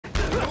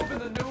Moving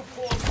the new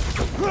form.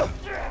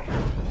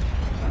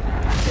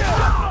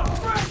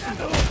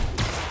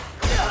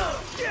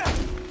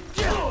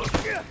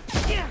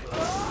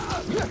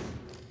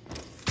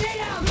 Stay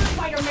down,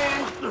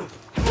 Spider-Man!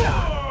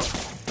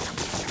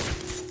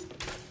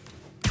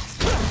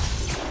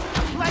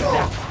 Like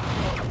that!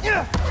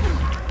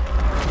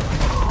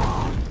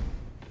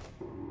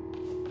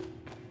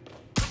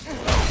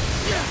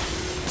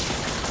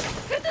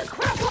 Get this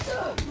crap!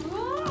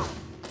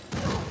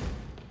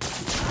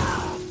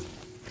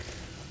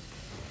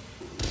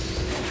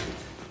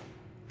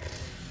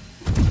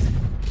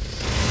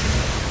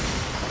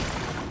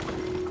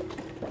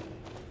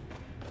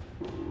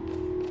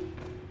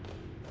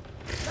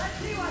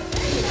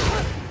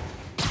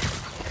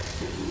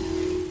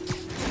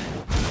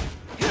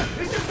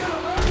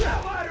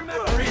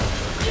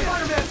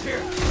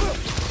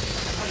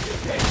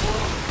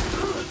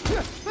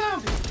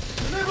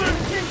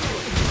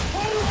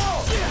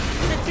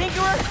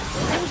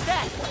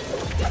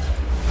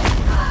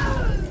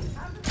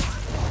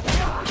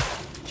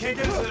 Can't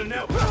get into the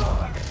network.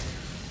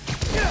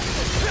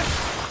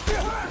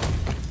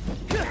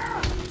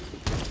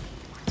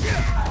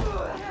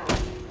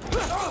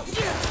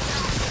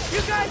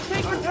 You guys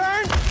take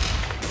return?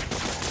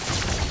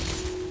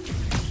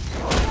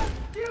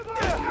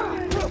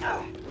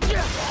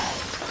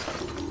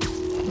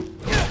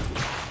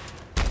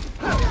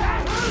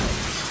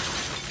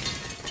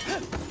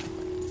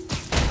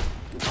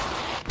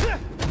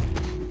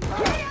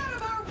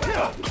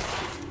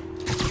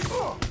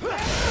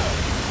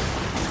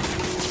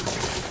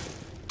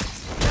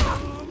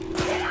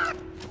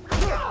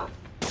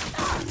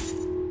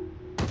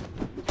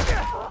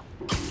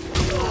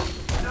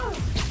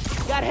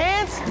 Got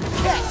hands?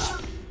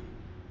 Catch!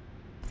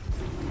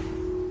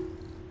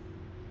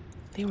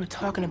 They were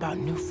talking about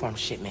new farm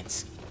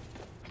shipments.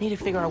 I need to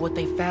figure out what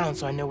they found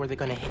so I know where they're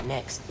gonna hit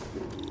next.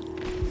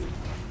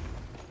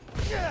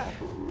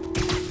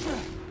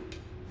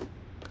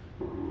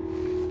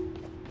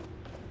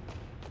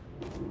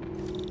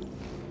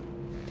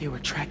 They were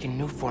tracking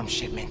new farm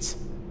shipments.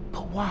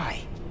 But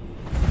why?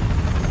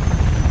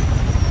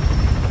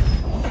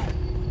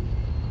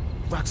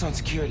 Rock's on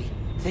security.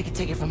 They can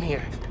take it from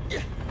here.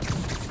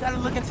 Gotta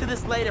look into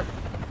this later.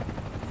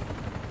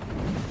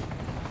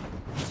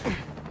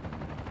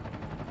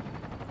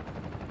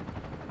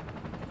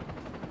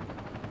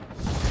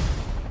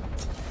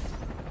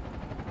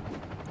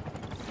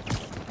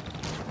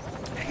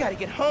 I gotta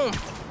get home.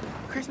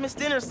 Christmas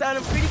dinner's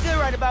sounding pretty good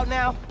right about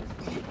now.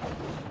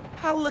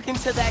 I'll look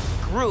into that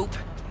group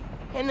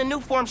and the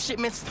new farm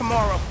shipments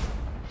tomorrow.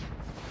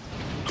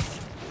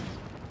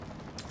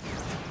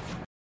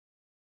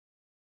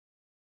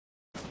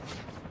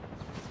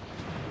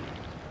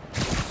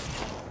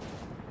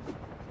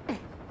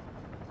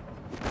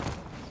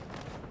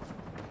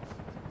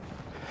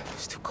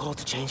 It's too cold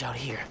to change out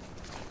here.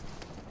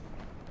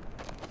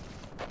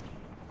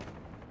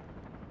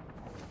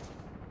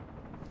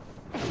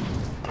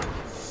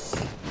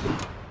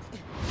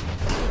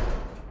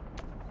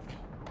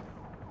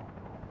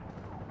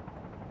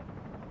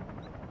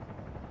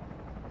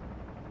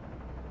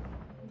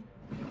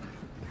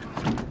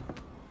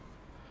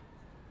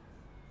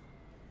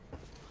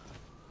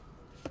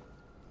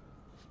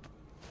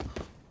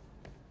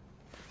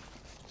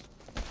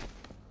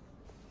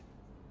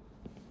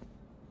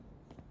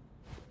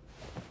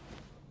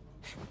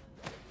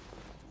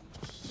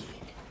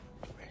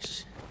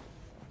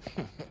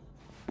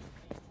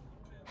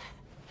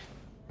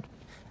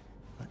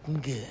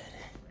 Looking good.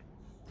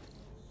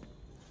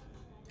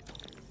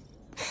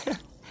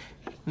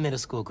 Middle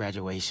school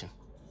graduation.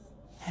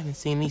 Haven't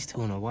seen these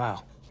two in a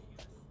while.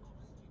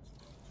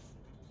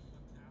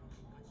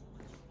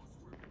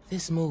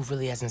 This move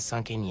really hasn't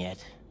sunk in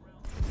yet.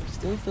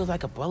 Still feels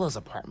like Abuela's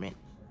apartment,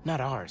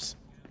 not ours.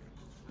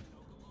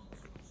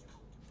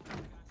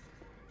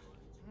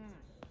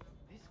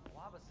 This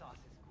guava sauce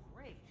is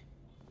great.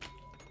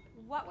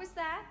 What was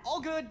that? All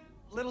good.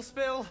 Little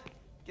spill.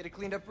 Get it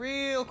cleaned up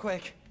real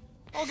quick.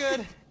 All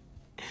good.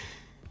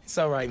 It's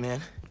all right,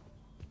 man.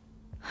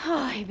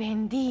 Ay,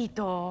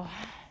 bendito.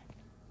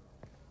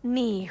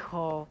 Mi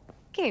hijo.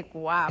 Qué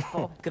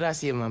guapo.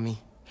 Gracias, mami.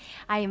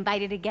 I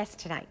invited a guest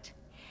tonight.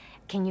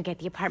 Can you get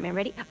the apartment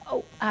ready?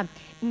 Oh,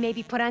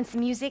 maybe put on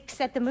some music,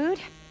 set the mood?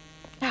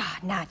 Ah,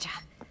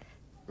 Nadja.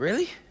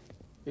 Really?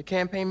 Your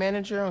campaign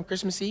manager on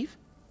Christmas Eve?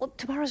 Well,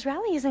 tomorrow's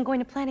rally isn't going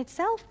to plan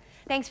itself.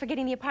 Thanks for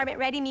getting the apartment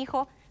ready,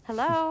 mijo.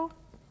 Hello?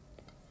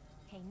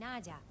 Hey,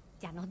 Nadja.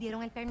 Ya nos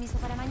dieron el permiso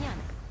para mañana.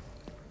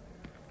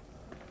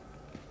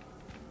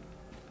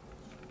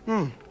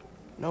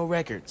 No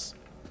records.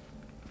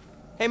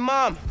 Hey,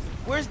 Mom,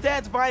 where's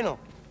Dad's vinyl?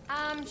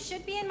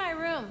 Should be in my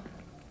room.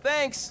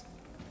 Thanks.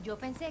 Yo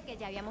pensé que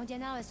ya habíamos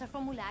llenado ese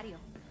formulario.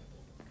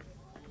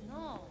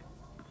 No.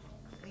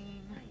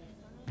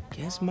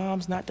 Guess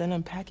Mom's not done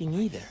unpacking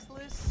either.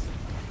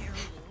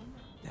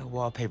 That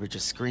wallpaper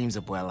just screams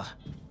Abuela.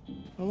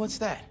 Well, what's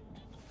that?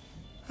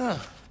 Huh.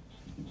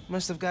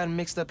 Must have gotten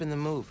mixed up in the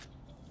move.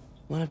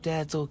 One of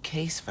Dad's old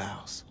case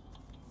files.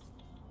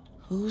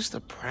 Who's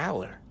the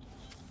Prowler?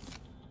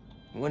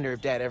 Wonder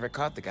if Dad ever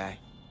caught the guy.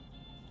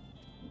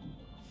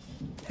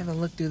 Haven't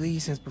looked through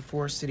these since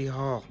before City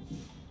Hall.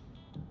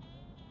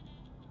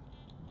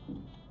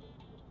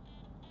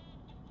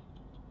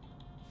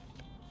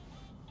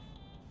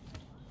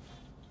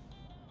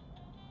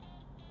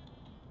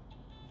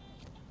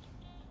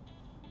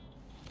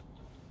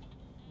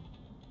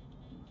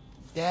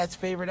 Dad's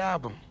favorite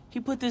album. He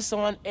put this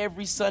on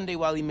every Sunday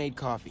while he made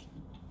coffee.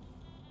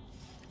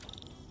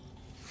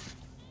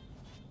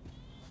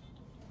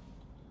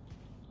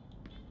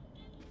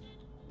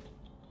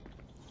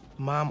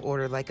 Mom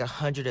ordered like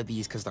 100 of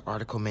these because the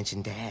article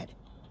mentioned Dad.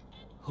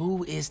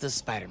 Who is the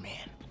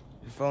Spider-Man?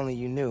 If only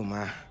you knew,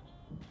 Ma.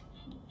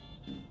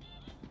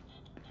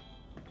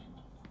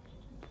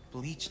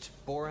 Bleached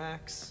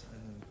borax,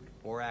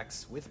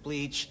 borax with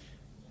bleach,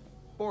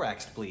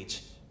 boraxed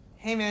bleach.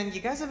 Hey man, you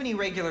guys have any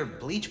regular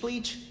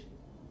bleach?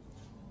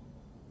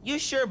 You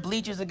sure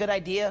bleach is a good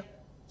idea?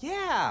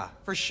 Yeah,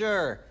 for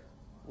sure.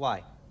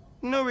 Why?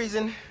 No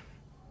reason.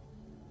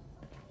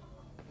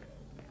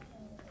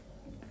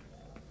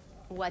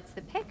 What's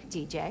the pick,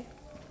 DJ?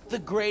 The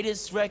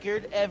greatest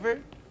record ever?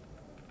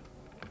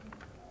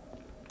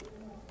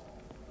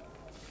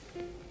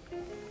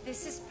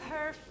 This is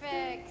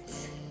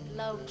perfect.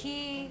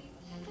 Low-key,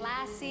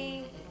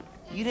 classy.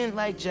 You didn't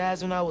like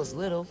jazz when I was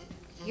little.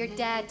 Your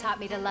dad taught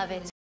me to love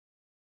it.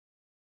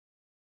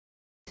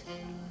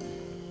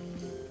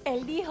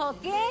 ¿Él dijo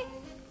qué?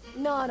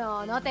 No,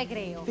 no te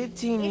creo.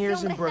 15 Ese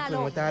years in hombre está Brooklyn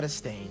loco. without a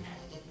stain.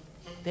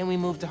 Then we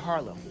moved to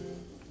Harlem.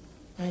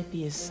 Might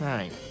be a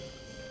sign.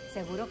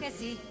 Seguro que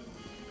sí.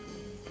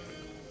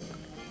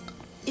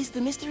 Is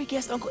the mystery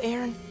guest Uncle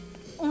Aaron?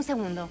 Un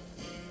segundo.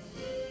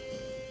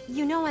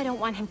 You know I don't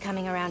want him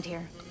coming around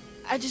here.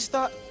 I just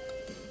thought...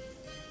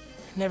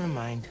 Never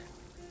mind.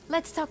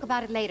 Let's talk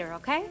about it later,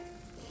 okay?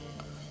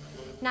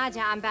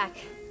 Nadia, I'm back.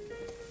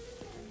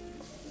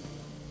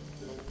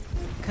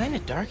 Kinda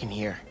dark in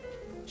here.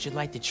 Should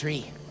light the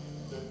tree.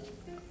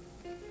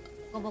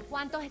 ¿Como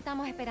cuántos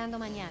estamos esperando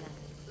mañana?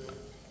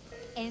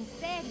 ¿En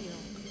serio?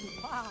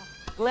 Wow.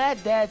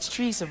 Glad Dad's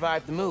tree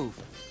survived the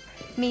move.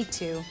 Me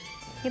too.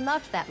 He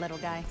loved that little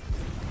guy.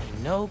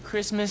 Ain't no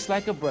Christmas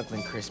like a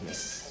Brooklyn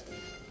Christmas.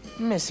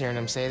 Miss hearing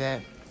him say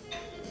that.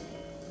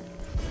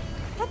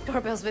 That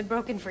doorbell's been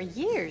broken for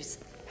years.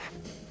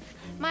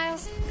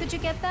 Miles, could you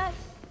get that?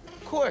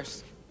 Of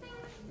course.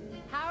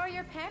 How are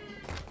your parents?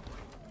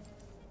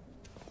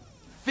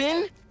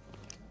 Finn?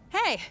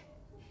 Hey!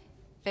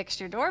 Fixed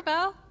your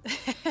doorbell.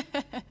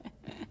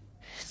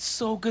 It's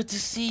so good to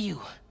see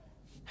you.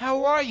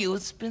 How are you?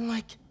 It's been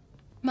like...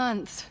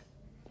 Months.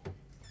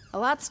 A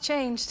lot's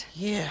changed.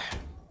 Yeah,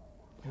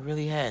 it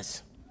really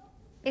has.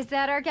 Is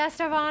that our guest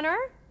of honor?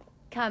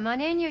 Come on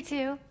in, you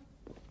two.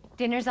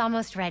 Dinner's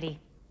almost ready.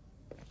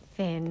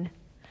 Finn,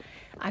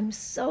 I'm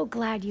so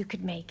glad you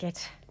could make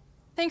it.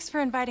 Thanks for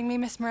inviting me,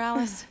 Miss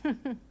Morales.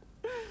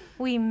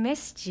 We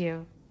missed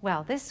you.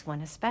 Well, this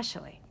one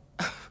especially.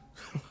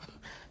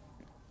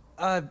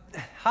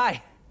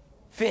 Hi.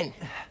 Finn,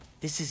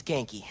 this is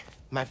Genki,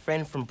 my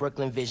friend from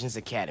Brooklyn Visions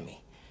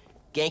Academy.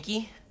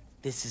 Genki,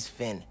 this is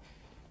Finn,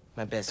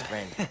 my best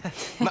friend.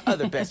 My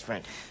other best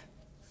friend.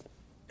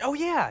 Oh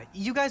yeah,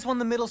 you guys won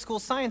the middle school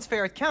science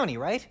fair at County,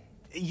 right?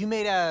 You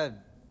made a,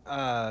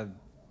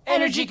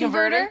 Energy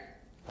converter?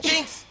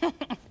 Jinx!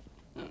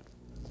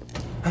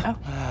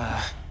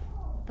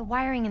 The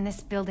wiring in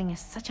this building is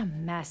such a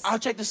mess. I'll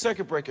check the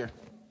circuit breaker.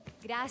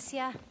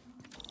 Gracias.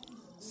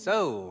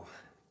 So,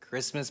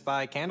 Christmas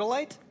by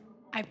candlelight?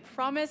 I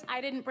promise I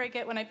didn't break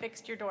it when I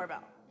fixed your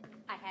doorbell.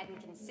 I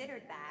hadn't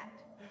considered that.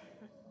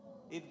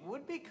 It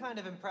would be kind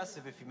of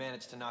impressive if you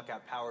managed to knock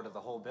out power to the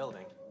whole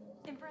building.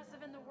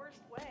 Impressive in the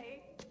worst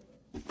way.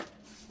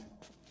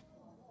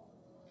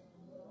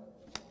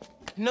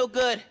 No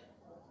good.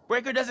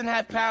 Breaker doesn't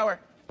have power.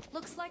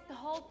 Looks like the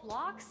whole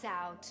block's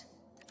out.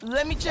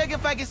 Let me check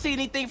if I can see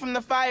anything from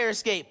the fire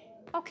escape.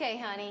 Okay,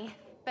 honey,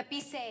 but be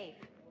safe.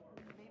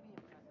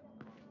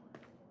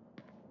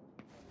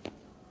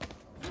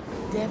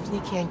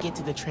 Definitely can't get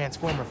to the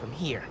transformer from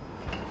here.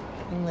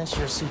 Unless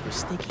you're super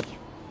sticky.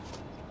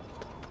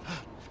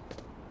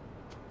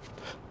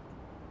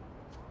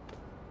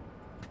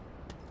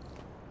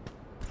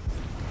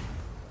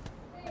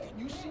 Can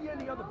you see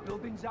any other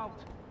buildings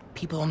out?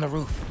 People on the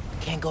roof.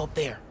 Can't go up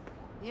there.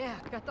 Yeah,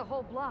 got the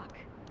whole block.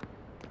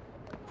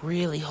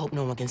 Really hope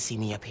no one can see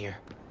me up here.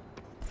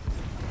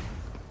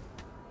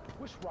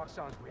 Wish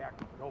Roxxon's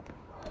reactor would open.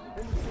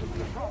 Then this would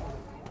be a problem.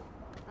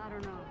 I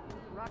don't know.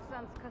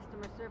 Roxxon's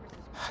customer service is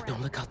crap.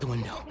 Don't look out the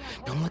window.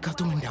 Don't look out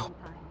the window.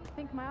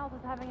 Think Miles is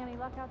having any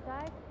luck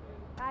outside?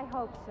 I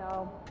hope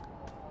so.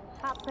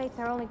 Hot plates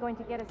are only going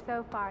to get us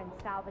so far in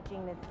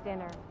salvaging this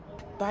dinner.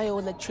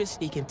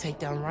 Bioelectricity can take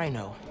down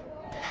Rhino.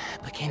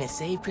 But can it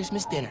save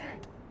Christmas dinner?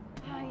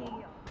 Hi.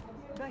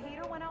 The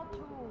heater went out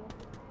too.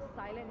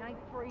 Silent night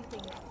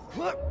freezing.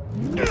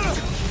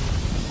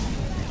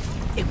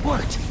 It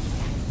worked!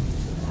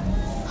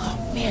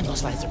 Oh man,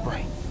 those lights are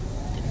bright.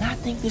 Did not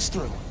think this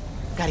through.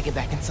 Gotta get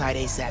back inside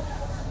ASAP.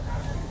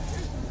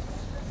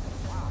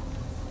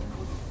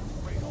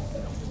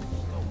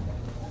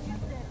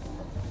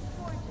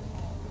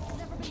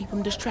 Keep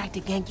him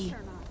distracted, Genki. I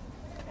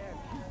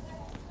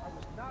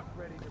was not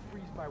ready to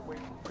freeze my way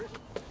through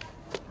Christmas.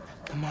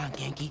 Come on,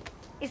 Genki.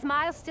 Is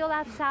Miles still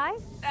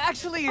outside?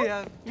 Actually,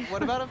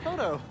 what about a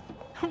photo?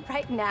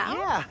 Right now?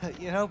 Yeah,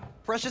 you know,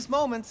 precious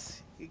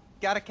moments. You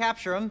gotta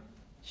capture them.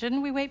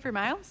 Shouldn't we wait for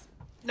Miles?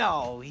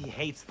 No, he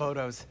hates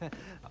photos.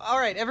 All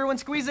right, everyone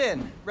squeeze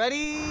in.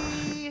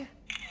 Ready?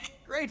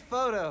 Great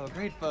photo,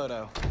 great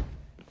photo.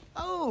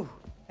 Oh,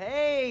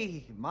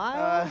 hey,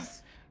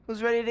 Miles.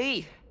 Who's ready to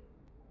eat?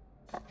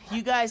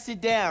 You guys sit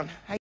down.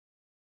 I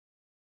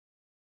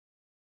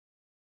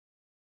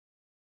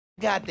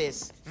got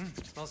this.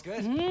 Smells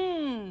good.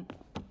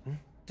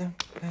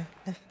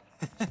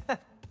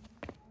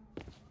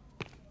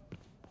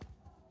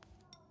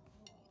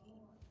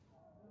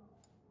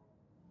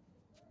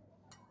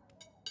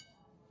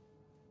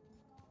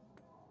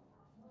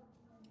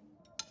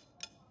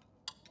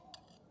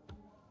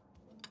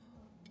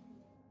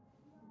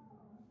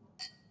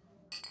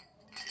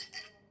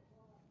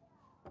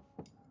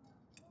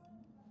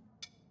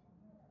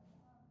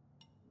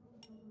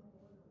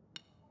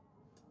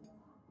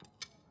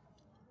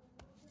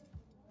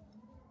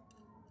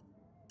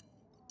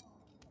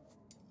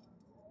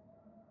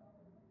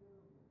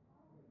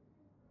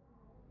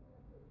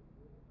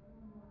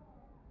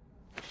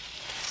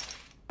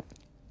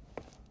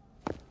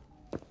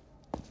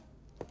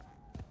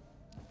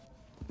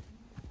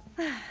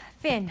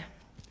 Finn,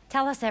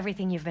 tell us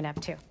everything you've been up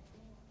to.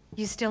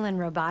 You still in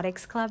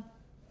robotics club?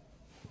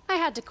 I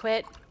had to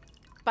quit,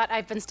 but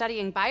I've been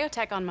studying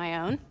biotech on my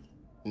own.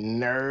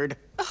 Nerd.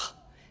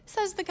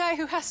 Says the guy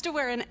who has to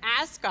wear an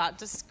ascot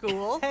to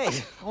school.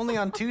 Hey, only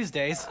on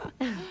Tuesdays.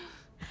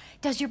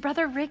 Does your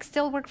brother Rick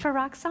still work for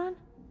Roxxon?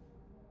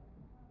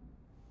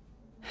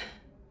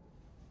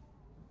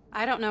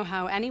 I don't know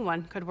how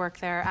anyone could work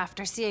there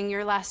after seeing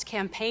your last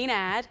campaign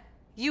ad.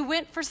 You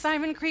went for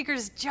Simon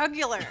Krieger's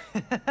jugular.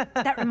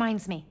 That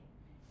reminds me.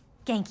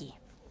 Genki,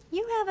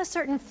 you have a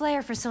certain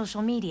flair for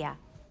social media.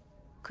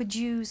 Could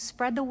you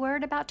spread the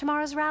word about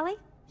tomorrow's rally?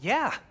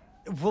 Yeah,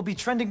 we'll be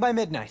trending by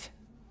midnight.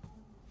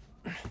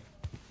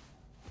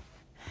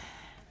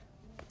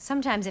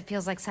 Sometimes it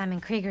feels like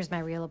Simon Krieger's my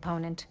real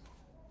opponent.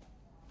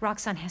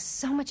 Roxxon has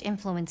so much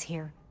influence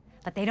here,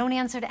 but they don't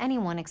answer to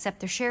anyone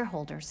except their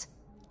shareholders.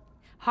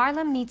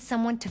 Harlem needs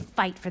someone to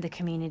fight for the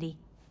community.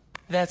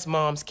 That's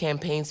Mom's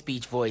campaign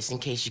speech voice, in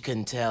case you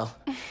couldn't tell.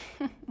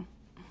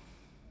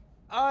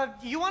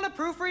 You want to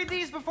proofread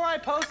these before I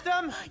post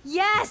them?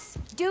 Yes!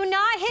 Do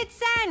not hit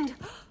send!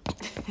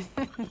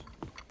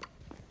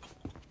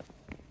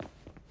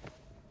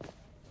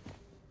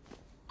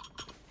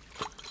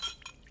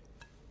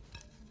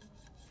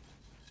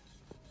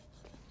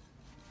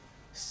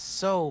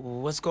 So,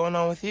 what's going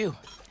on with you?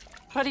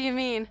 What do you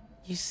mean?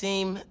 You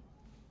seem,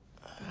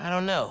 I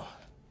don't know,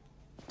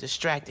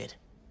 distracted.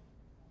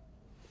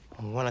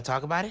 Want to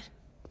talk about it?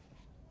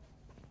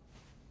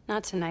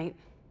 Not tonight.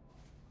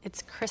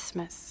 It's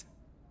Christmas.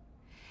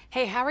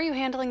 Hey, how are you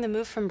handling the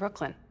move from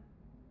Brooklyn?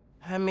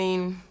 I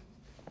mean,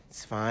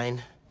 it's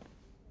fine.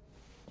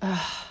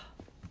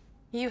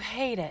 You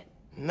hate it.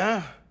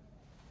 Nah.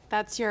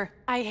 That's your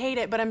I hate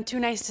it, but I'm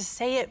too nice to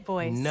say it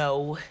voice.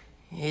 No,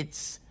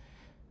 it's...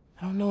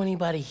 I don't know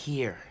anybody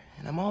here,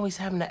 and I'm always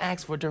having to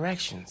ask for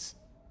directions.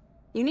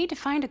 You need to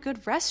find a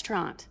good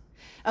restaurant,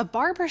 a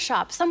barber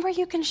shop, somewhere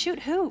you can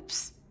shoot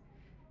hoops.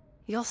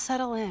 You'll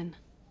settle in.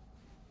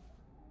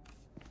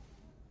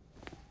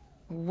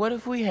 What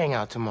if we hang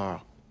out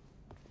tomorrow?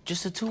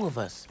 Just the two of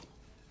us.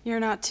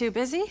 You're not too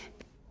busy?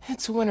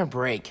 It's winter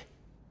break.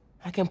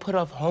 I can put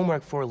off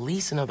homework for at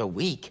least another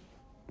week.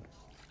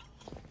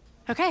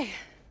 Okay,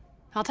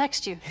 I'll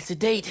text you. It's a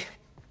date.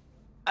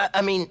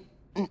 I mean,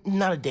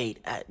 not a date.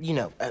 You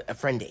know, a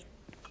friend date.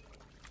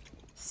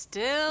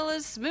 Still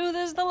as smooth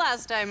as the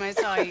last time I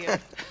saw you.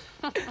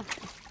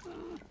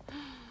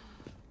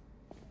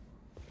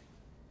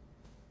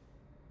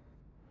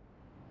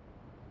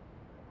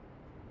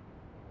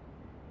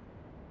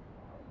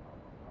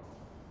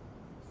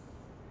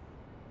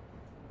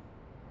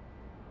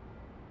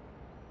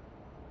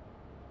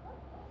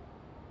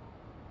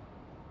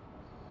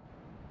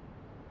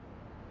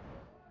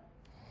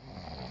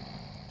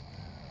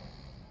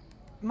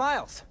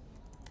 Miles,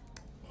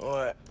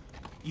 What?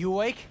 you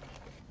awake?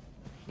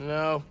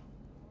 No.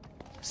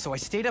 So I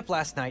stayed up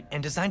last night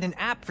and designed an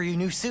app for your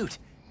new suit.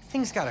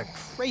 Thing's got a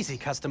crazy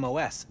custom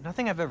OS,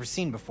 nothing I've ever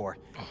seen before.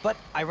 But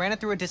I ran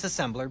it through a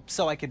disassembler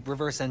so I could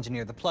reverse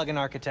engineer the plugin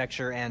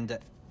architecture and...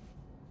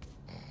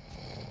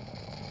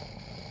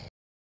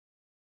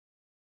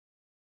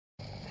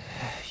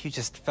 You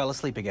just fell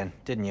asleep again,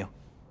 didn't you?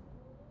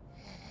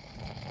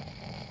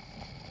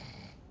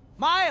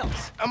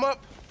 Miles! I'm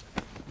up.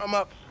 I'm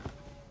up.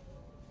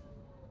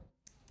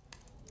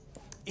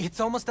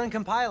 It's almost done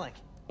compiling.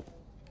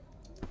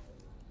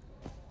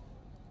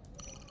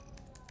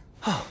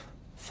 Oh,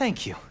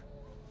 thank you.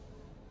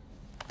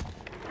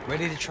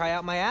 Ready to try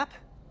out my app?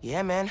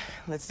 Yeah, man.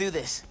 Let's do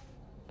this.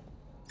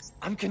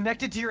 I'm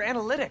connected to your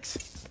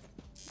analytics.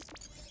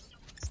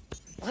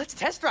 Let's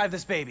test drive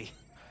this baby.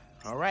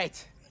 All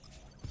right.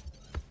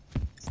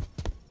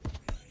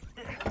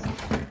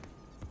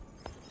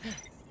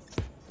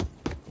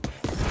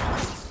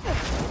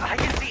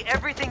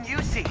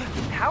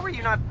 how are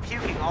you not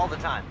puking all the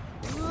time?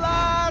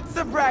 Lots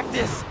of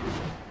practice.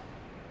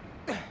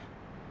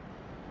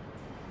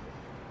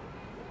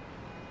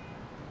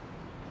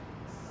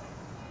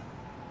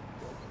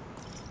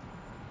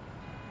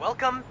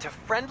 Welcome to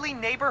Friendly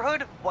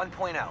Neighborhood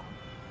 1.0.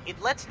 It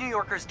lets New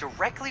Yorkers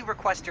directly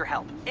request your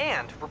help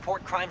and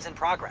report crimes in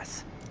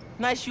progress.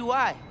 Nice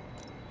UI.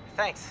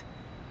 Thanks.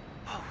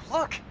 Oh,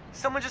 look!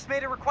 Someone just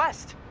made a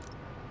request.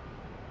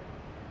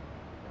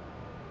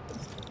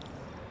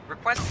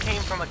 Request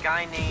came from a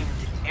guy named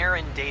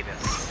Aaron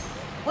Davis.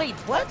 Wait,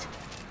 what?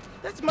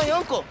 That's my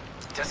uncle.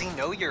 Does he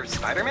know you're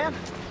Spider-Man?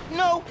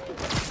 No,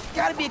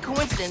 gotta be a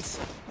coincidence.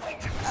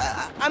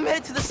 I'm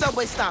headed to the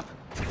subway stop.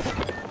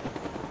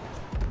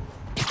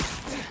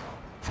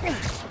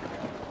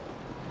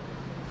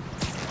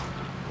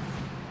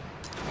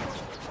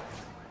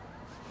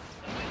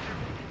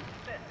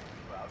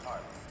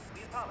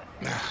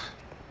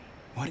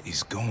 What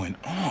is going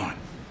on?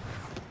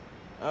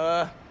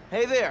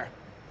 Hey there.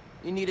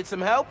 You needed some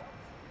help?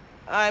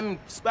 I'm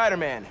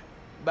Spider-Man,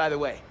 by the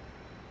way.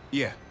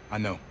 Yeah, I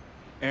know.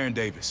 Aaron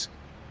Davis.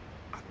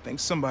 I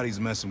think somebody's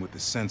messing with the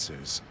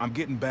sensors. I'm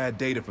getting bad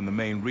data from the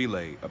main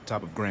relay up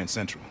top of Grand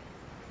Central.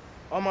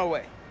 On my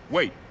way.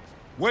 Wait!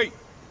 Wait!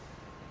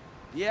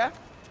 Yeah?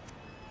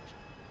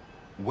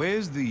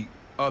 Where's the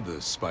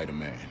other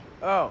Spider-Man?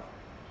 Oh,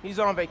 he's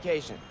on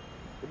vacation.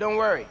 But don't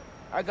worry,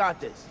 I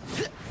got this.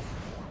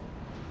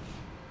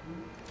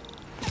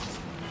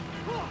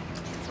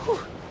 Whew,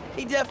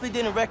 he definitely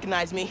didn't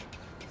recognize me.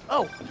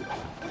 Oh,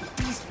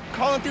 he's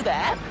calling through the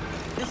app?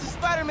 This is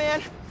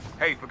Spider-Man.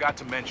 Hey, forgot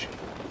to mention.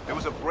 There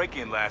was a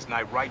break-in last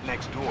night right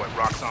next door at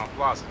Roxxon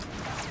Plaza.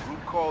 A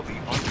group called the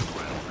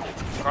Underground.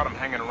 Caught him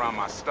hanging around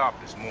my stop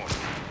this morning.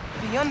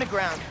 The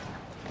Underground.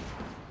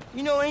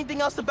 You know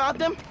anything else about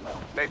them?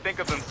 They think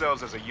of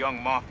themselves as a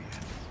young mafia.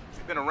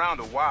 They've been around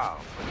a while,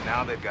 but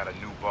now they've got a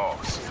new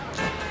boss.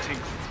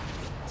 Tinkerer.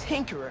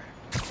 Tinkerer.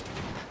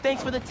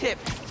 Thanks for the tip.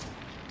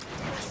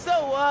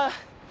 So,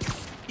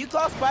 you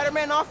call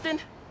Spider-Man often?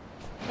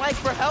 Like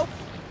for help?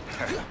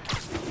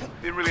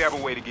 Didn't really have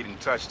a way to get in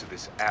touch to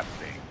this app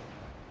thing.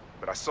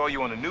 But I saw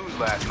you on the news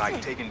last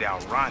night taking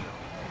down Rhino.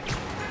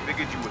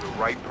 Figured you were the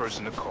right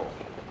person to call.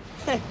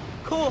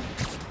 Cool.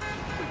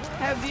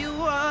 Have you,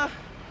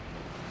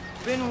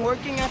 been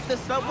working at the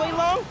subway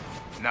long?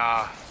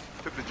 Nah,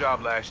 took the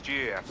job last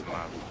year after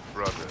my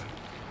brother.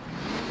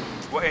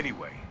 Well,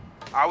 anyway,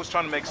 I was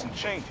trying to make some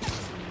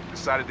changes.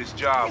 Decided this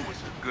job was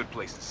a good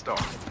place to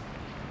start.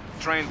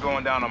 Trains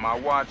going down on my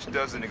watch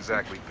doesn't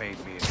exactly paint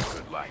me in a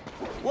good light.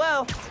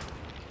 Well,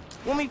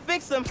 when we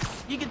fix them,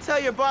 you can tell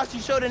your boss you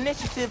showed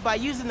initiative by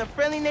using the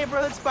Friendly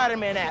Neighborhood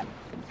Spider-Man app.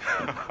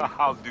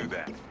 I'll do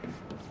that.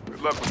 Good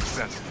luck with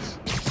the sensors.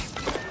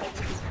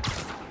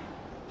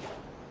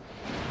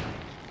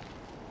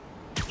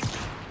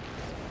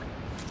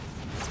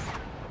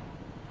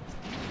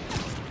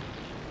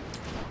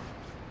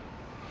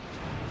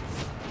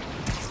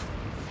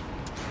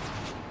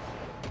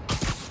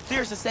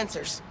 There's the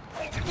sensors.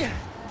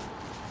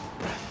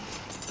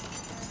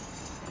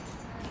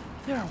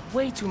 There are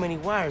way too many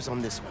wires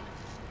on this one.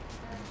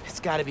 It's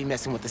gotta be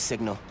messing with the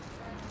signal.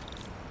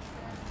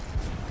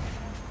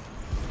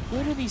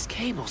 Where do these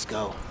cables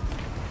go?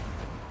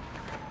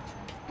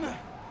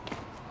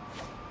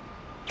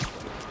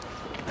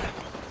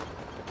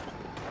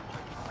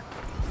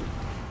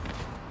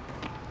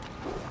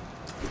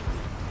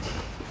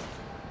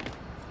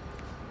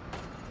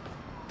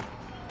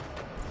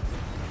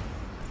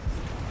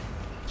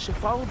 Should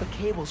follow the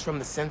cables from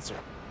the sensor.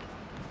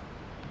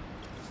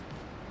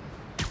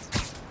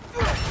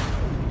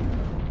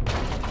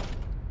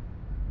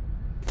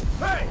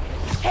 Hey!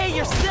 Hey,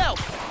 yourself!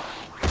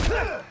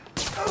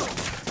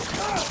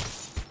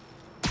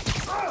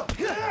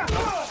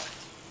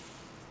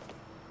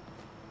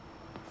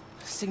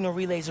 Signal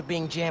relays are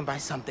being jammed by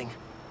something.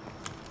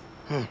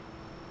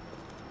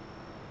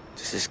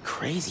 This is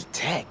crazy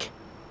tech.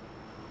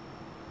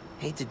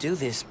 Hate to do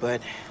this,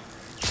 but...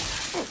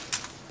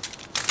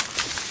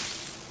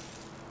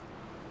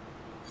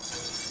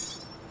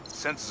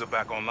 Sensors are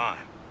back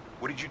online.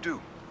 What did you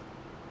do?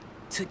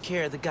 Took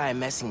care of the guy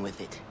messing with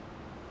it.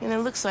 And it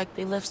looks like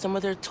they left some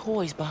of their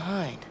toys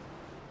behind.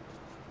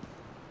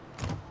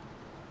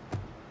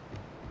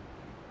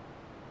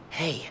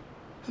 Hey,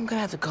 I'm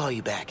gonna have to call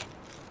you back.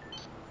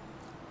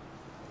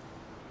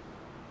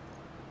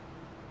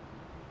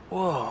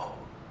 Whoa.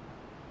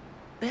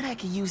 Bet I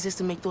could use this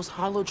to make those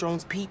holo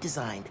drones Pete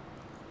designed.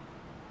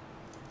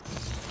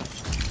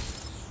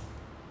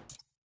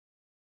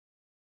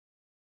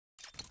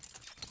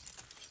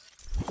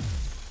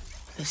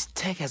 This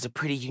tech has a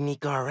pretty unique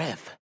RF.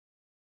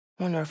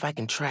 Wonder if I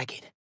can track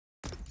it.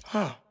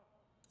 Huh.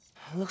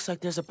 Looks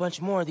like there's a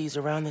bunch more of these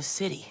around the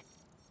city.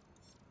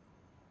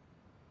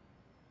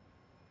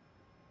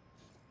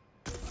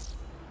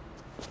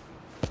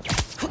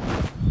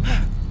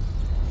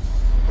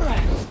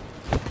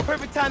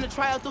 Perfect time to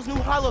try out those new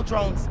holo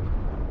drones.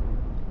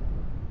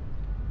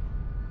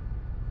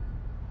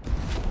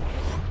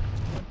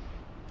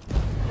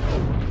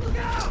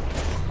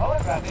 All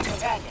right,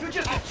 You're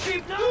just a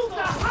cheap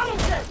knockoff!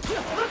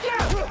 Look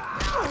out!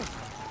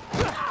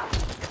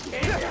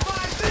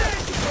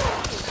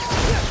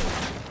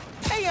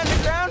 Hey,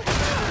 Underground!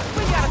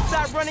 We gotta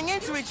stop running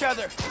into each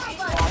other!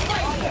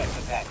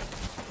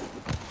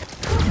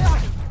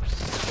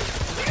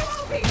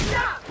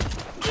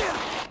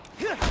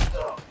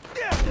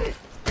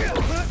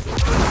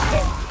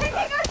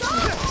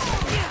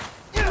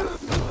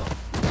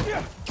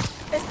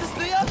 ¿Es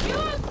tuyo?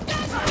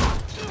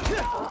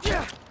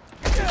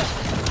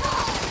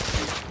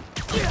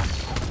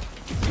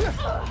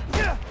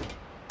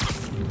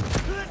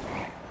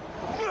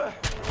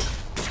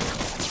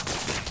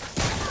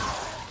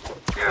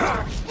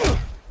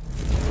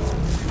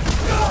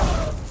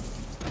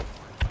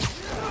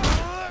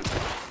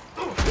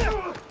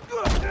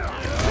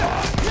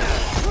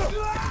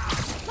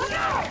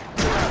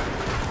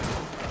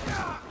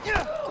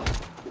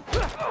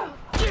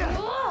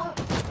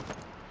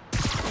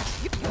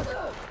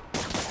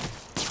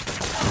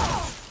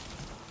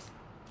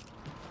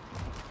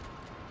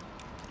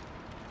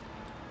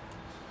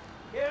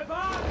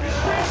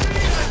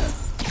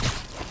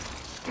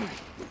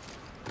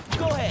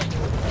 Go ahead.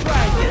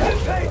 Try and get it.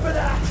 Pay for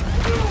that!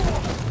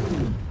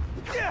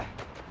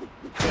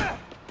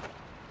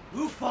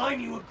 We'll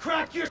find you and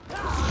crack your...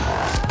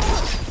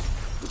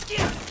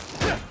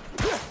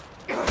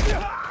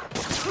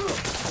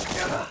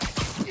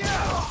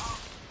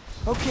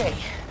 Okay.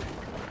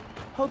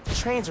 Hope the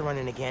trains are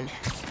running again.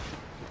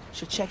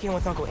 Should check in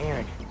with Uncle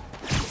Aaron.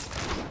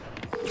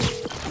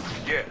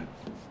 Yeah,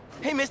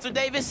 Hey, Mr.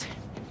 Davis.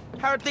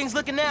 How are things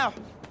looking now?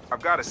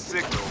 I've got a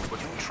signal,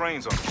 but no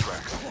trains on the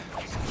tracks.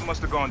 It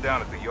must have gone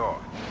down at the yard.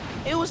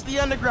 It was the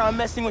Underground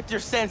messing with your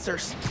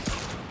sensors.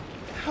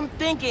 I'm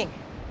thinking,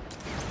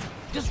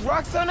 does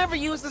Roxxon ever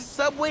use the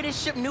subway to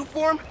ship new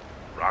form?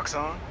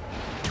 Roxxon?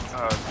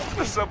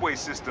 The subway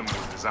system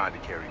was designed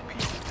to carry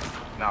people,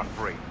 not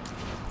freight.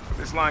 But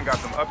this line got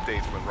some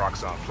updates when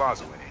Roxxon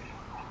Plaza went in.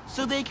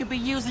 So they could be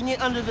using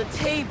it under the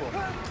table.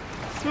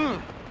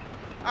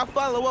 I'll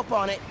follow up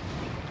on it.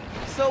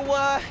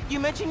 So, you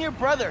mentioned your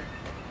brother.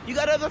 You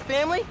got other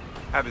family?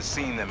 Haven't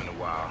seen them in a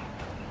while.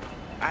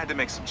 I had to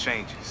make some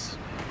changes,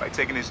 like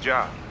taking his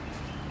job.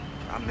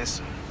 I miss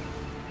him,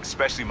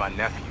 especially my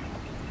nephew.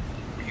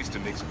 We used to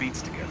mix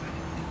beats together.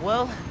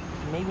 Well,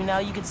 maybe now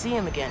you can see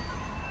him again.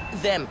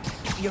 Them,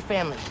 your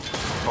family.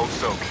 Oh,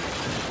 so?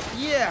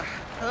 Yeah,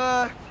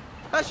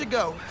 I should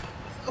go.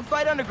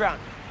 Fight Underground.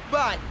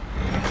 Bye.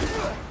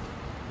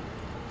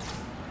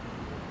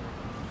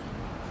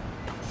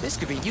 This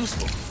could be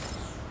useful.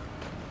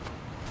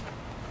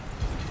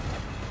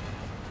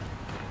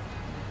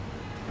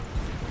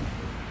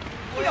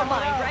 You don't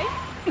mind, right?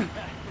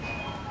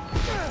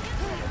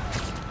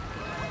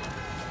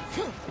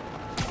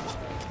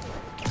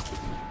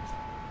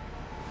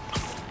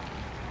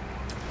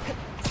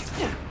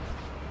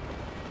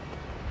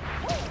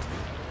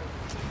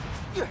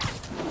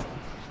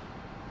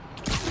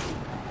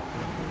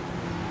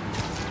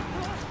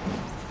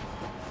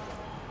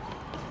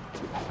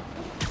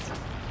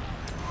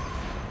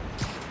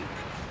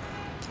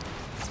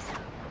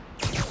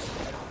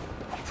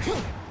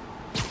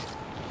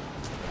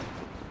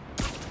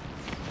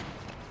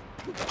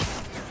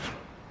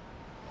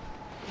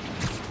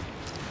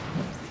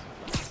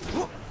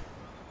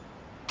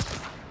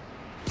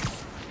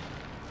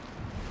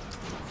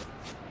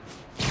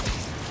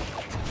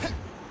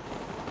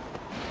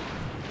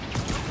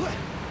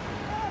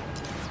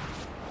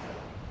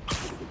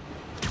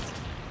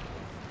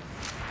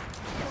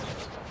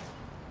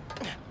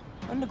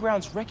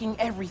 Underground's wrecking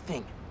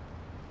everything.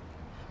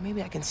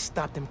 Maybe I can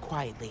stop them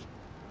quietly.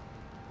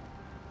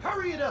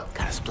 Hurry it up!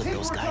 Gotta split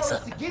those Take guys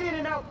orders up. to get in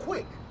and out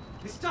quick.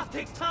 This stuff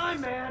takes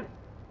time, man.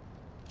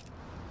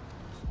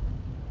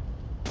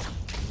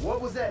 What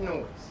was that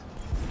noise?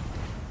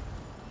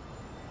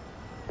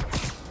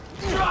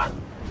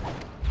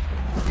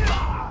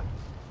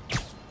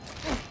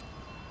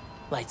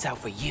 Lights out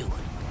for you.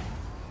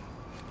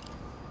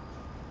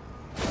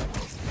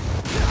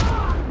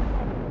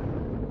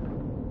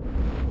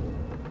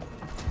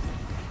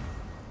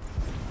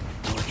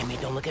 Don't look at me,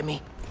 don't look at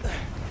me.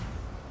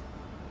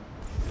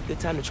 Good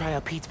time to try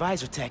out Pete's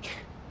visor tech.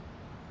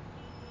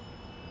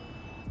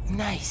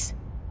 Nice.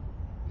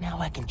 Now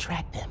I can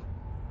track them.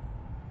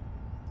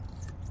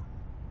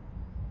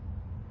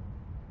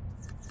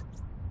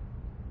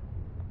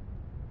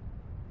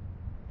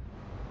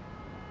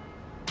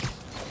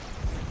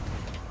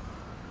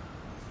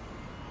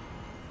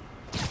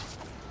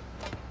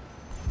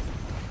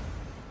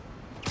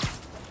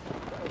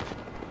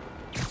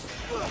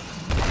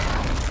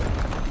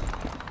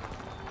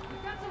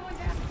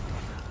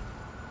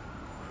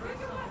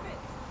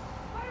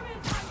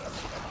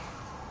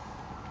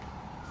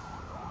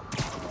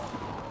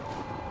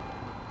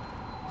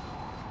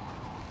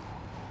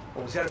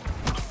 What was that?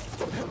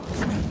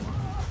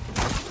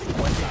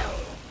 One down.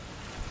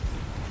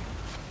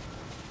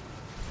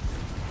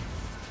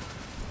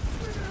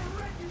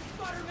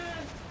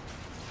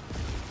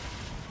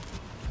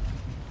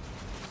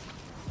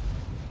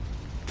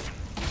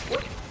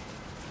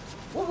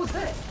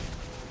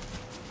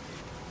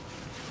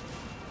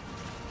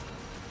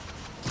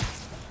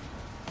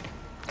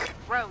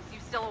 Rose, you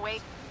still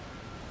awake?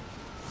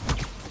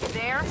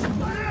 There?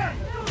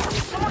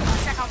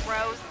 Check on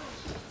Rose.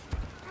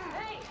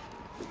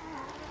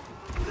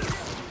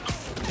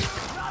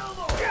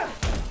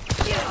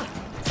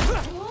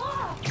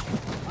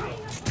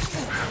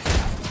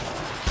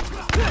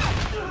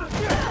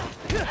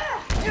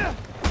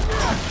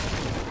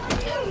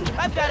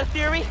 I've got a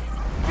theory.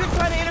 You're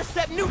trying to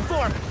intercept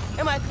Nuform.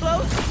 Am I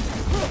close?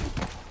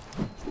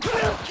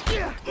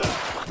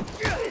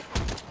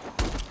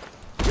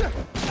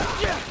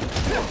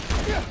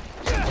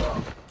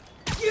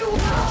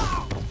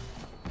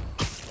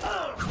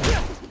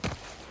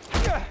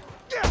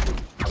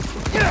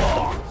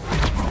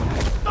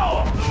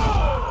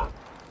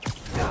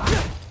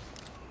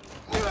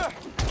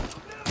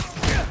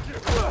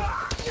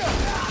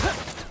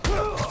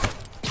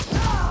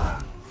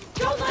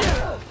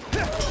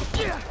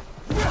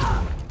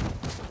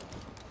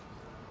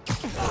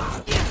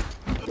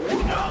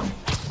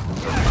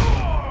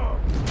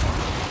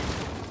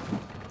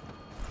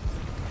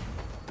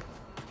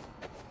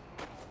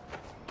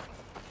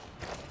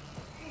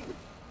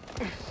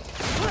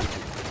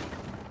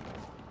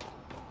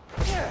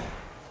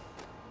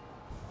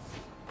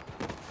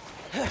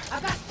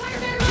 I've got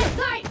Spider-Man on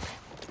sight!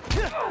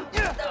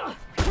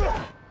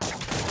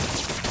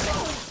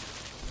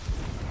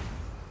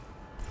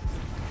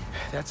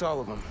 That's all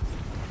of them.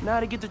 Now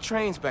to get the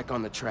trains back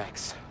on the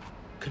tracks.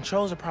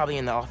 Controls are probably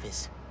in the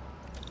office.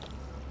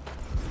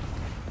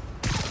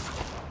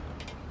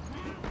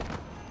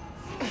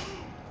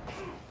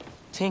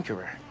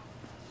 Tinkerer.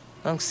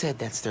 Unc said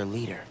that's their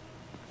leader.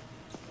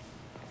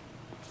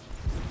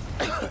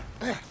 Oh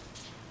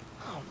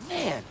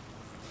man,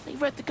 they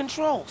read the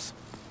controls.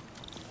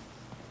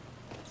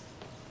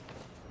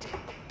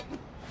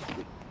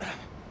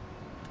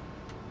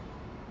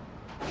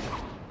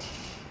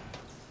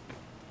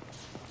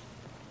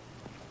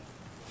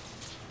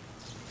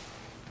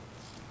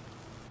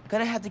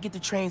 Gonna have to get the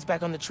trains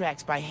back on the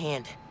tracks by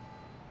hand.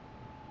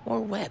 Or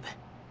web.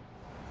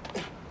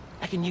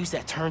 I can use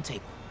that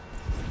turntable.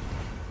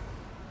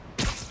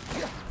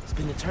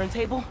 Spin the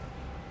turntable,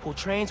 pull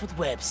trains with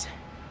webs.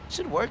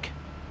 Should work.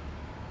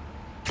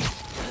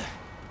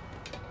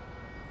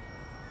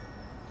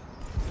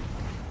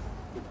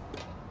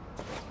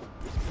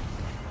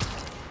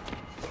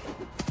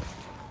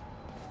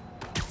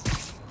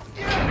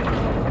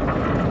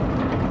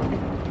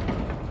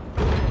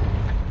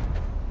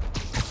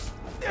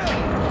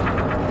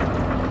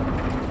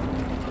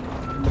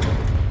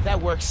 That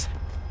works.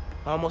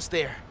 Almost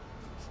there.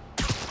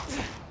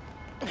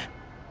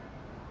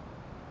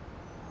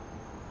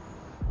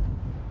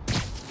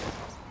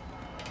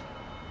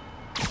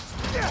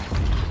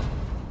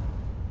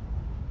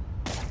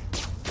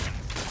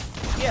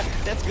 Yeah,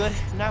 that's good.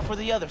 Now for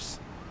the others.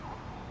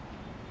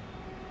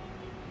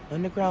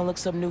 Underground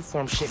looks up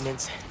Nuform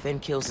shipments, then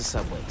kills the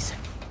subways.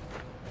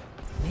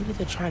 Maybe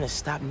they're trying to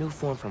stop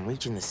Nuform from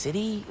reaching the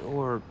city,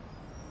 or...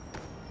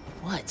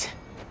 what?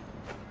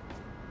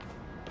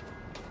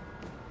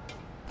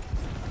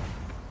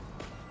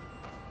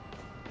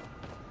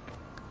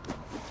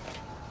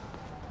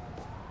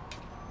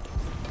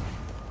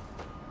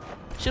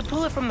 Should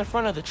pull it from the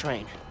front of the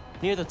train,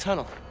 near the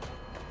tunnel.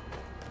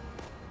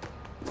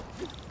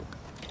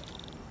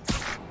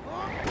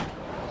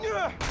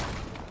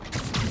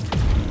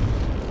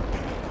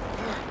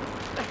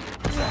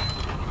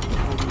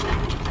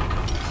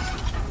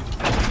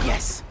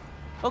 Yes!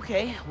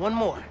 Okay, one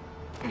more.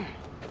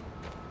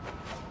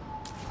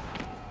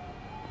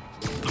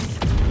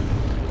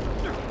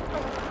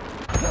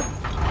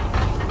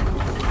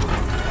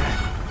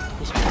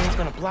 This train's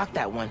gonna block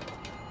that one.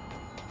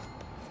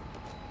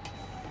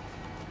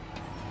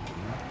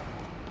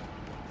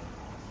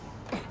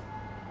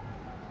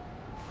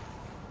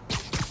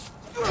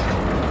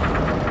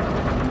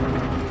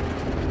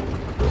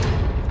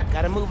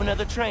 Gotta move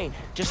another train,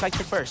 just like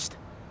the first.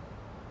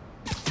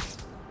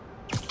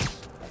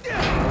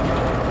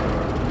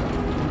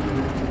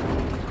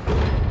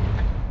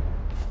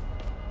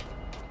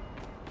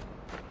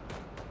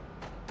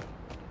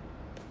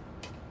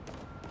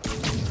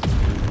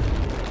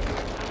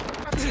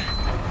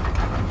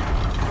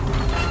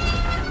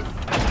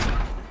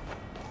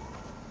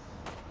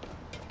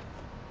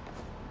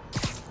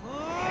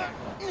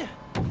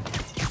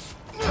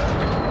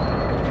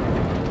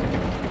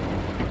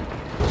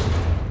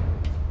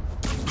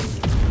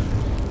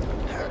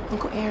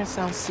 Uncle Aaron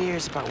sounds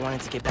serious about wanting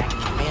to get back in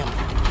the family.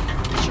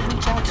 You should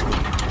reach out to him.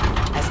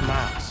 As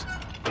Miles.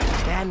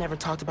 Dad never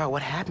talked about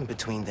what happened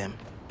between them.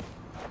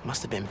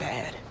 Must have been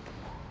bad.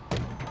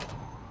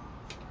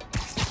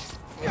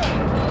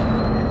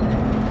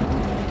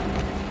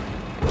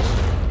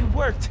 It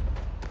worked.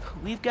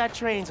 We've got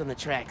trains on the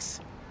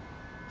tracks.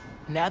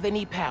 Now they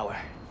need power.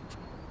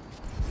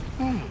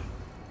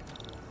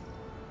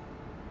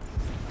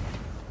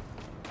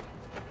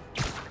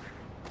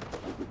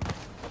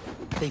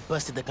 They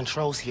busted the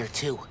controls here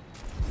too,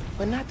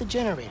 but not the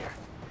generator.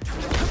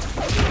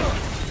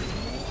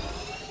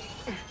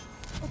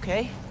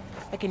 Okay,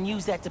 I can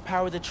use that to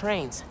power the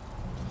trains.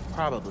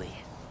 Probably.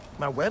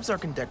 My webs are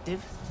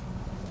conductive.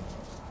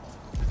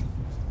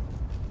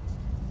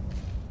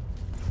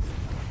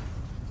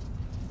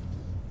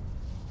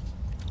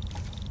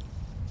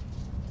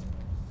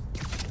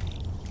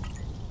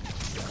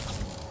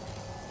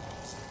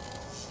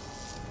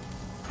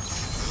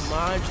 Come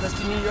on, trust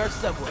the New York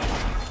subway.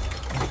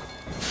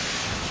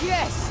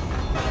 Yes!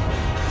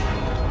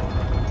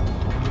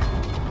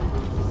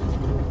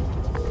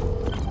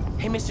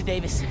 Hey, Mr.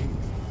 Davis.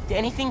 Did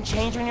anything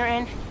change on your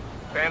end?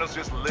 Panels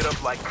just lit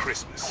up like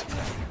Christmas.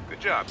 Good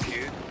job,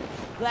 kid.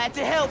 Glad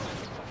to help.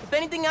 If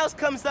anything else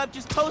comes up,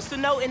 just post a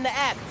note in the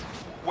app.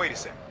 Wait a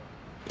sec.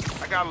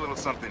 I got a little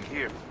something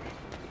here for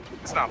you.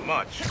 It's not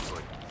much,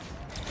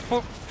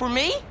 but For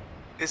me?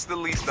 it's the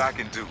least I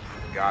can do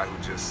for the guy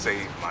who just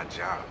saved my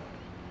job.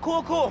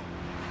 Cool, cool.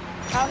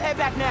 I'll head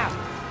back now.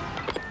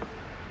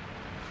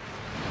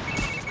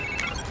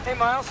 Hey,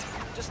 Miles.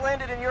 Just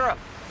landed in Europe.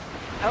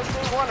 How's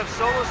day one of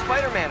solo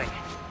Spider-Manning?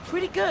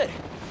 Pretty good.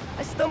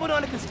 I stumbled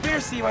on a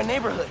conspiracy in my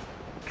neighborhood.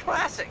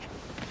 Classic.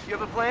 You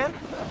have a plan?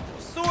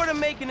 Sort of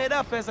making it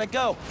up as I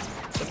go.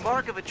 The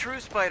mark of a true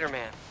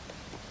Spider-Man.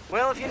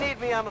 Well, if you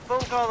need me, I'm a phone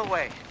call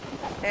away.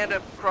 And a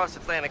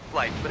cross-Atlantic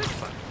flight, but it's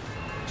fun.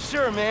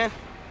 Sure, man.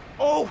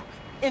 Oh,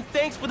 and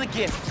thanks for the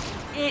gift.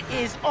 It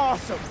is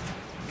awesome.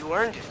 You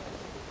earned it.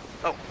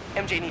 Oh,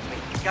 MJ needs me.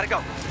 Gotta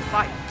go.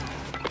 Bye.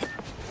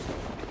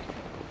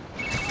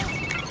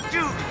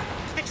 Dude,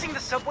 fixing the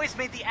subways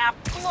made the app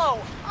blow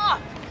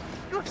up.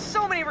 You have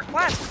so many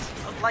requests.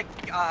 Like,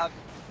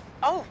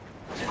 oh,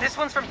 this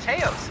one's from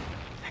Teos.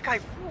 That guy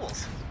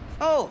rules.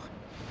 Oh,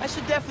 I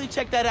should definitely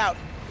check that out,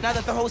 now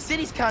that the whole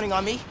city's counting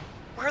on me.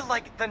 We're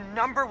like the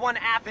 #1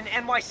 app in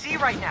NYC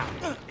right now.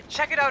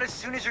 Check it out as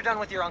soon as you're done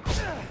with your uncle.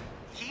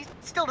 He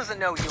still doesn't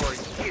know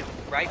you're you,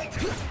 right?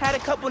 Had a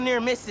couple near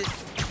misses,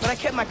 but I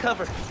kept my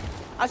cover.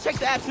 I'll check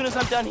the app as soon as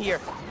I'm done here.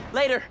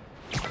 Later.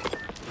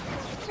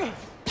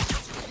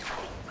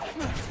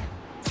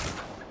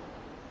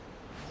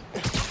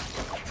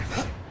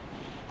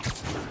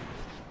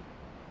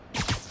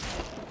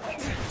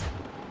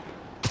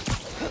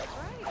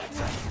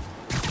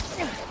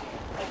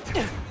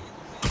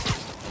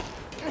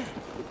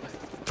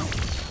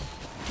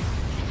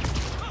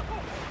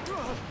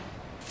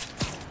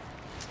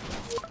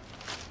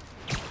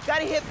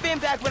 Gotta hit Finn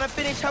back when I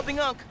finish helping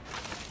Unc.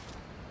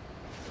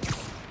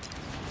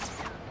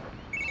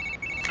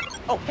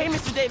 Oh, hey,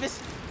 Mr.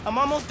 Davis. I'm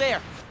almost there.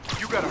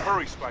 You gotta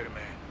hurry,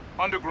 Spider-Man.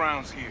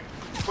 Underground's here.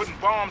 Putting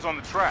bombs on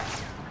the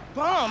tracks.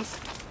 Bombs?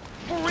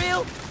 For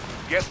real?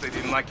 Guess they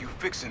didn't like you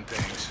fixing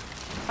things.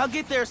 I'll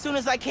get there as soon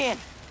as I can.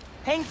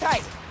 Hang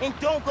tight, and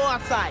don't go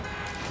outside.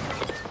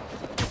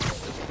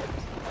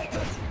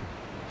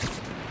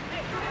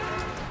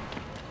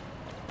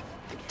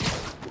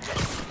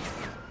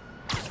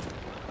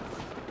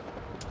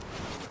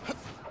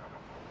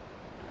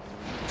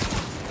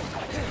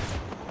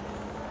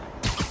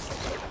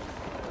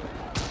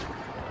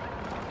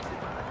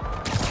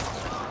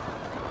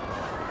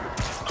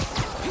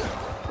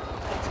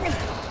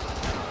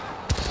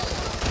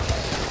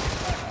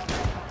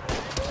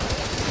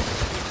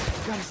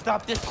 Gotta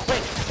stop this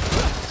quick.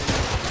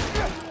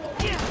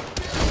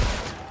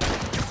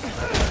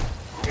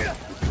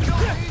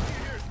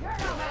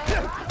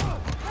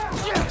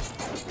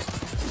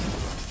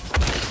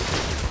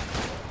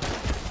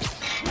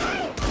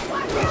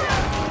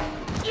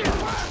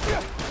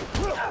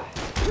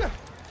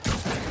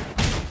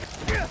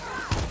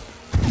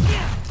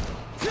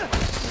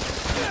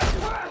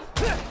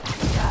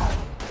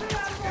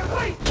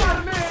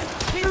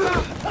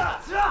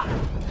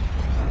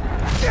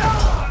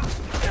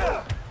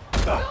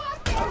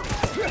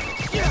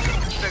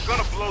 They're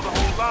gonna blow the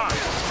whole line.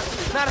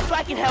 Not if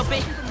I can help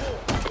it.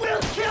 We'll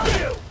kill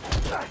you!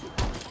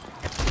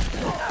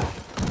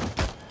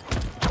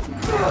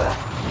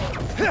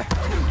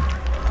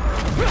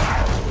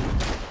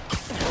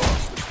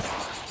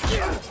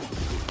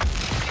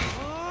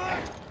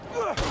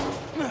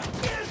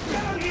 Get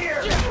down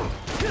here!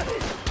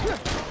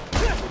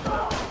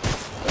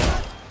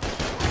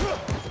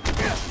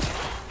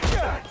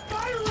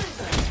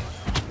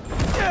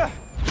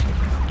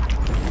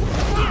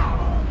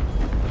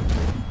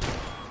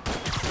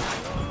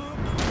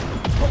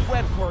 Hope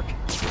webs work.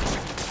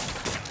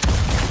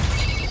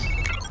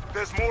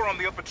 There's more on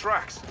the upper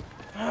tracks.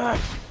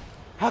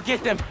 I'll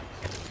get them.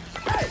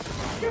 Hey!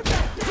 Get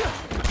back!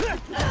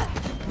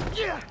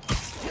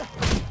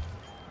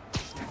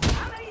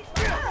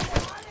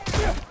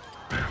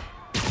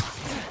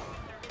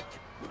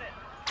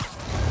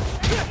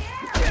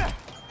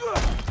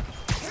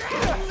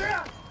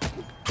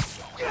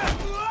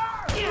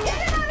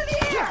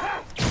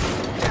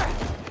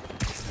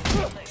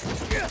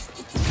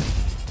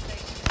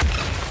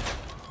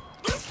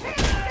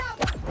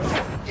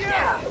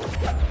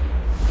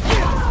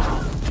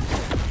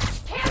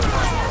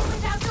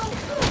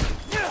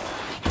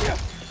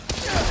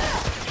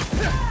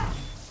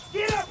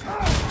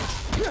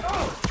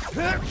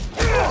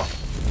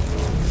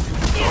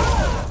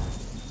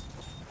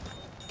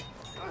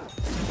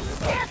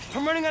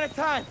 I'm running out of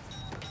time.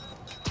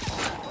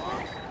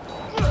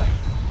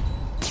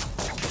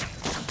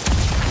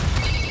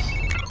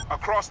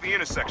 across the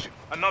intersection.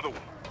 Another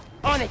one.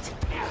 On it!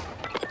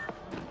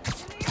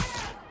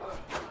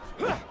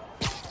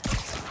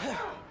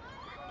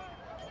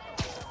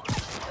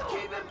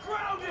 Keep him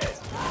grounded!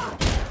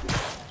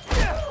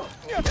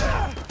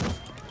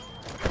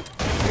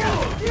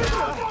 Get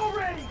up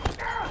already!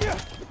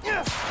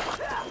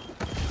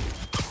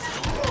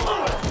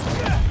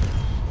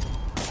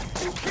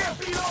 You can't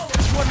beat all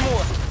this! One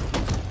more.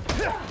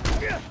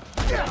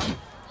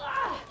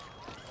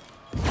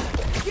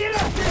 Get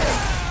up there!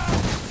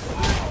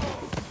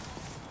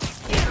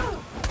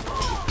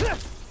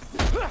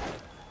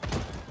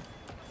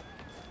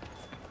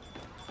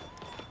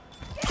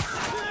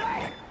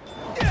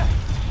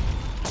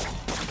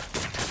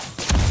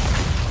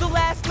 So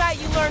last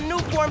night you learned new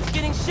forms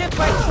getting shipped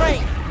by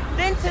train.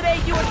 Then today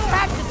you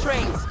attack the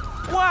trains.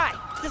 Why?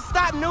 To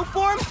stop new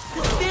forms?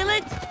 To steal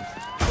it?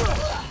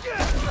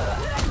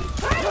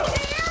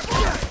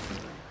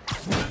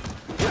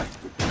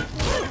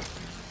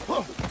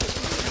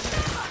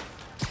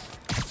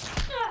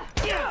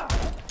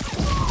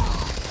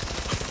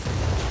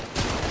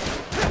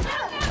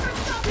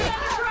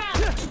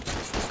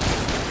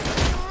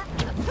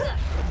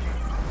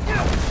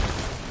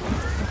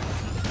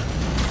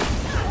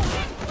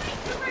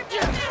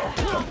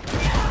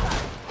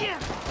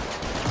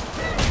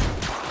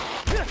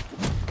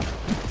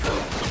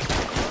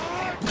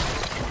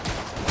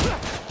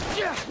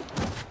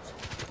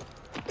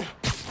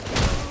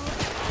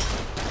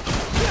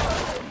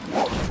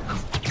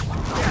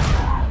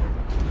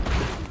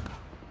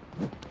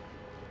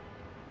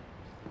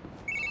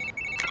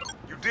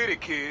 You did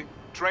it, kid.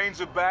 Trains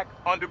are back,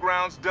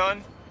 underground's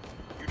done.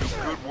 You do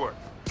good work.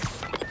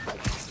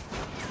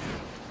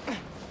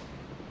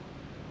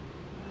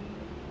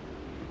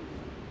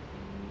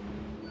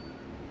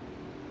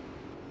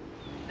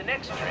 The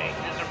next train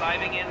is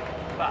arriving in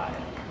 5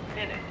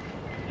 minutes.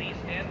 Please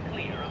stand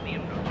clear of the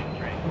approaching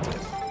train.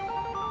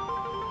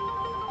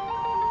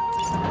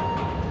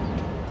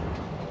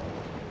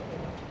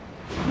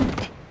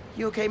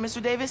 You okay,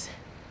 Mr. Davis?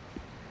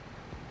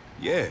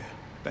 Yeah,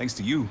 thanks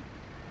to you.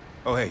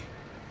 Oh, hey,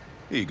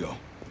 here you go.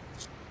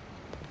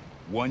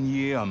 1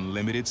 year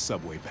unlimited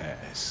subway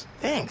pass.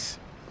 Thanks.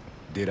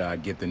 Did I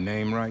get the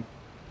name right?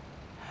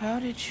 How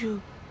did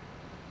you...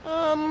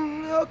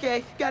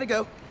 okay, gotta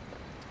go.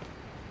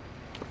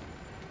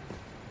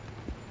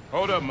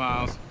 Hold up,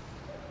 Miles.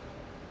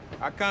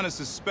 I kinda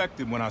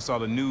suspected when I saw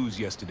the news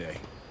yesterday.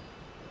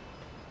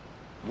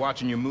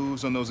 Watching your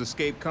moves on those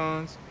escape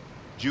cons,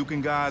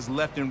 juking guys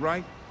left and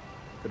right,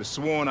 could've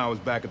sworn I was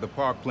back at the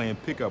park playing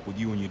pickup with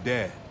you and your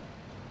dad.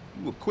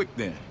 You were quick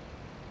then.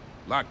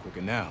 A lot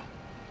quicker now.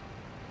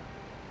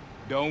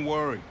 Don't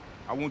worry,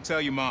 I won't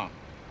tell your mom.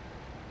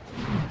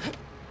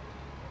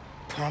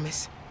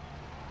 Promise?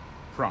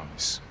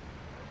 Promise.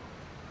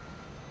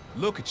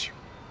 Look at you.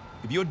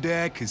 If your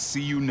dad could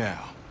see you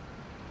now...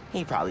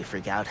 He'd probably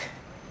freak out.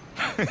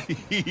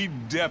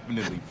 He'd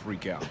definitely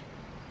freak out.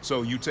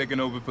 So you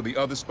taking over for the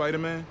other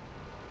Spider-Man?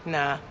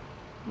 Nah.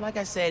 Like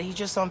I said, he's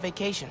just on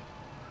vacation.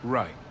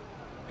 Right.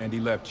 And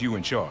he left you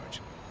in charge.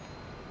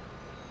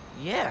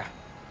 Yeah.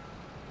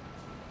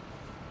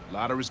 A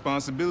lot of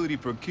responsibility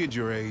for a kid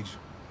your age.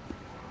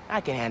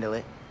 I can handle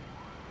it.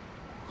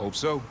 Hope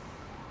so.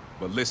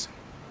 But listen,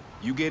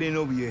 you get in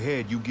over your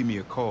head, you give me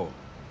a call.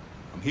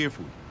 I'm here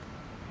for you.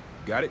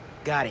 Got it?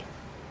 Got it.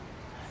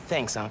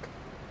 Thanks, Unc.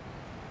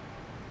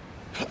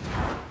 The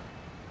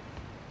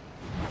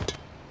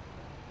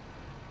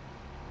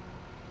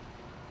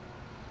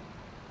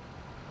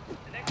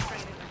next train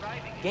is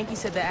arriving in... Genki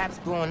said the app's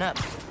blowing up.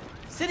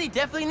 City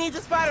definitely needs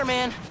a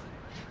Spider-Man.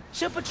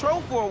 Should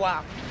patrol for a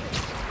while.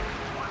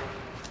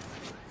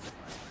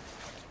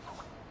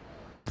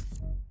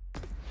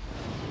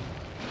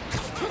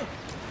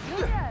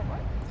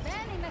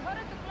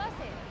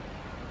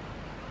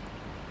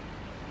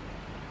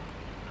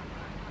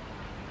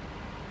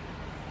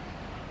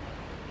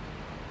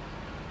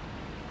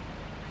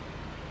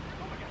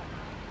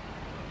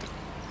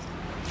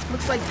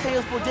 Looks like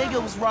Teo's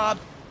bodega was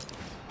robbed.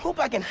 Hope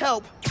I can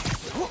help.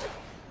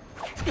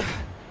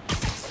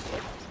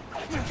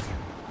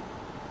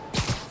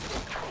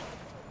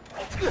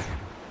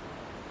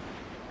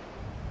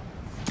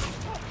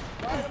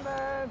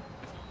 Spider-Man!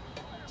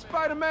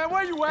 Spider-Man,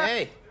 where you at?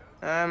 Hey,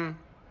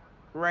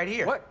 right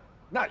here. What?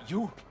 Not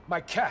you.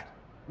 My cat.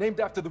 Named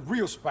after the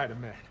real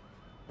Spider-Man.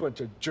 Bunch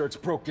of jerks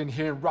broke in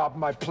here and robbed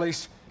my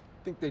place.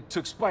 Think they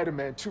took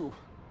Spider-Man, too.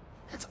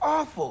 That's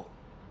awful.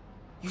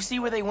 You see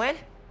where they went?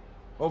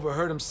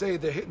 Overheard them say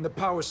they're hitting the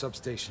power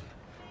substation.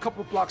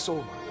 Couple blocks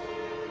over.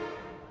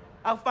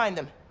 I'll find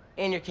them.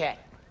 And your cat.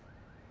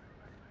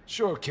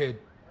 Sure, kid.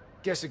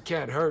 Guess it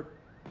can't hurt.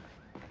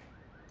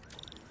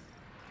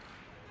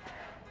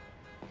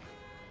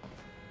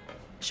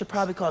 Should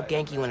probably call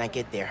Genki when I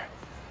get there.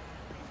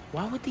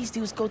 Why would these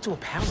dudes go to a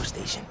power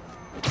station?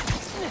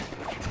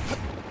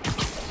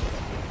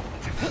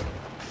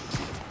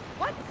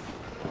 What?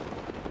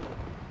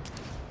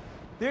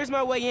 There's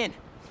my way in.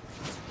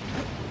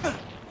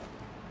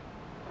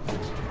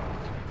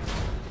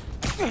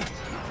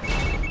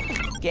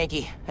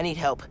 Genki, I need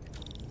help.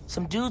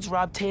 Some dudes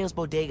robbed Teo's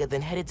bodega,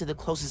 then headed to the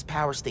closest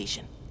power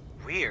station.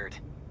 Weird.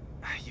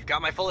 You've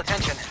got my full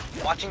attention.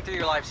 Watching through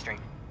your live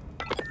stream.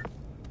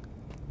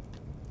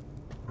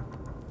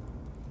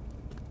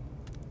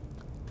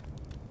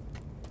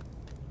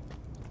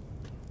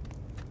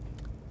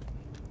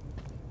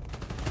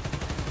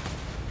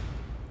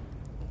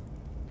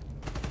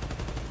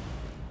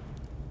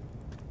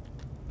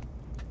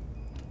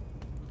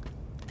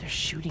 They're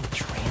shooting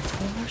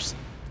Transformers?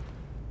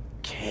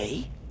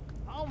 Okay.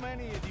 How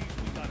many of these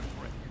we gotta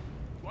break?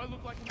 Do I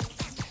look like a...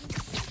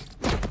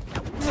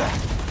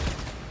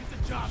 Get the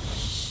job.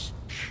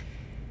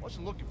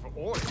 Wasn't looking for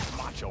orders,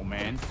 macho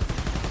man.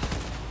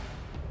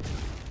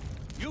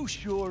 You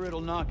sure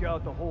it'll knock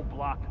out the whole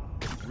block?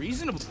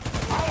 Reasonable.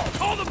 Oh,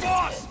 call the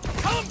boss!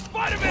 Tell him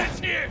Spider-Man's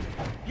here!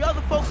 Y'all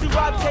the folks who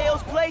robbed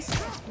Teo's place?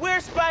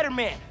 Where's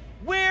Spider-Man?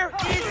 Where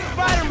is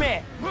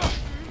Spider-Man?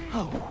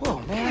 Oh, whoa,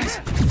 man,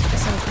 that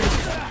sounds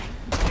crazy.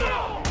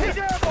 He's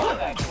airborne!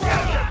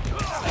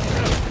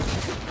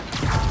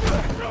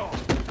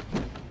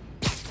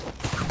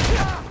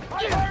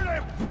 I heard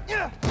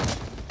him!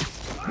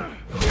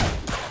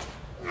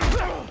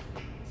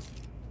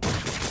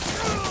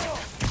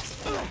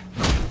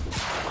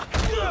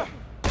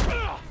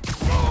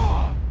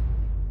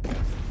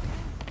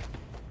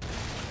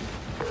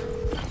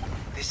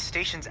 This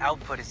station's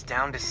output is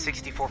down to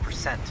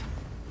 64%.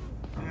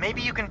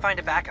 Maybe you can find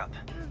a backup.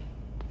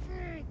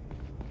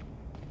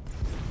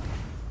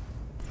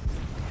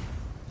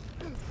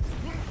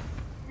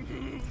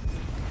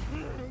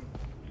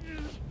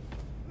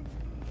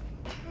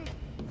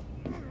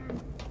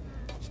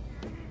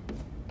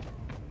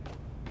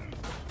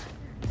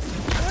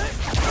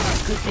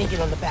 Good thinking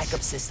on the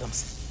backup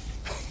systems.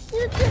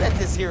 You're good at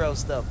this hero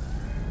stuff.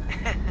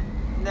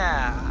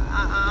 Nah,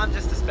 I'm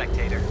just a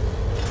spectator.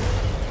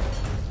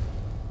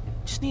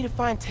 Just need to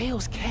find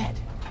Teo's cat.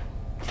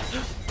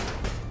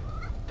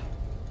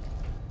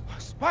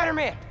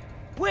 Spider-Man!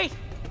 Wait!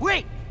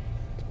 Wait!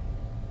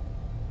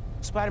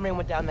 Spider-Man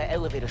went down that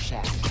elevator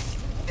shaft.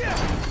 Got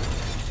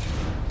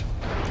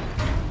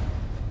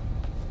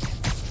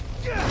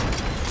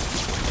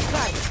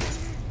it!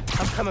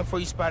 I'm coming for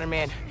you,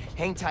 Spider-Man.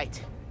 Hang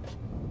tight.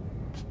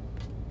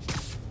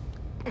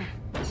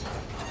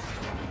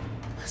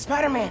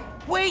 Spider-Man,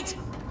 wait!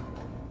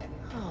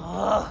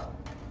 Oh.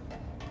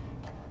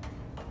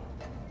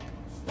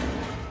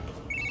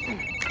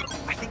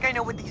 I think I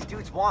know what these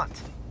dudes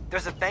want.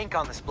 There's a bank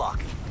on this block.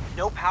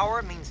 No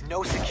power means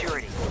no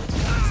security.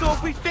 So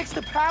if we fix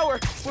the power,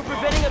 we're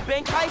preventing a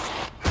bank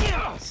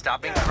heist?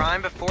 Stopping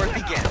crime before it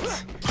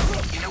begins.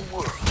 In a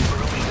world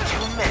where only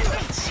 2 men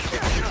can see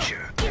the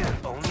future,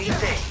 only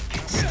they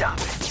can stop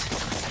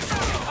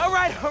it. All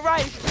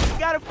right,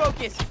 gotta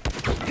focus.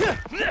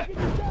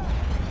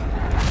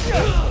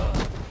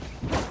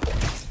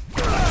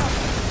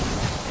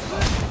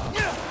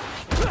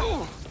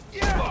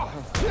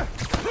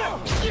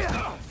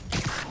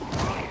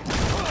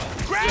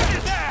 Grab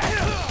his ass!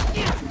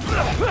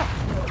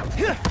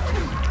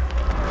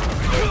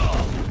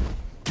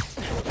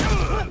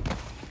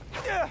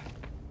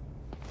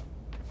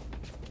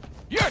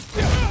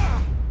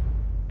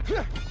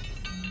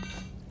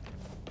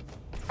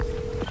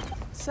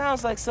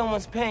 Sounds like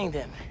someone's paying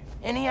them.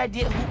 Any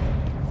idea who...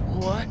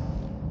 What?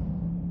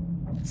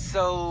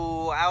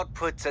 So,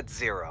 output's at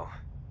 0.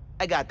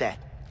 I got that.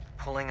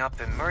 Pulling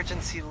up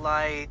emergency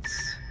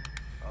lights...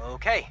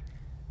 Okay.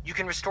 You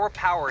can restore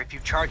power if you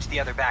charge the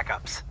other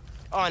backups.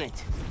 On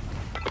it.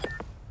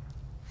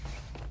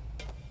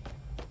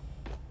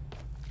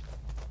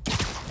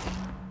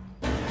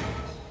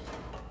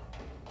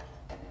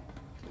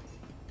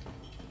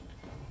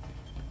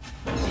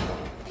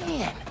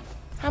 Man,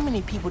 how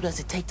many people does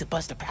it take to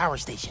bust a power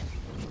station?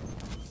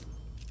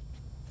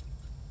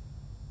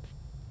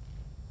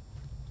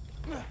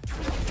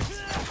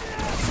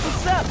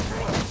 What's up?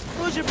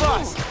 Who's your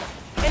boss?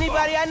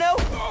 Anybody I know?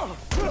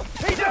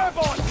 He's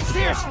airborne!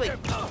 Seriously,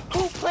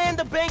 who planned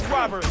the bank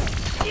robbery?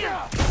 Keep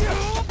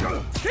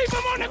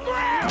him on the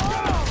ground!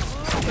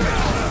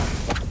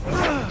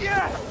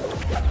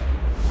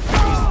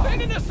 He's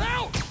spinning us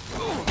out!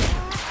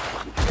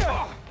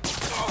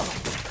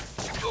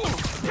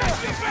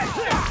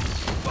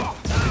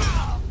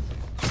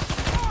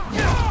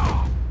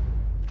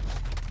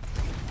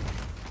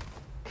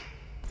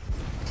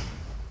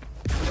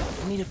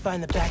 I need to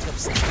find the backup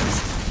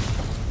systems.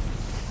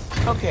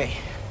 Okay,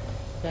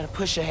 gotta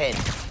push ahead.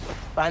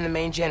 Find the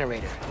main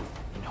generator,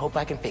 and hope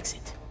I can fix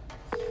it.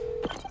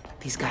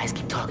 These guys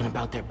keep talking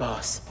about their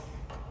boss.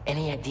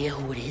 Any idea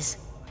who it is?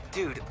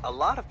 Dude, a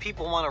lot of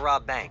people want to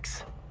rob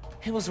banks.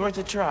 It was worth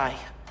a try.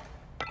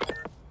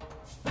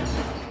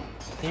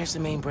 There's the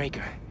main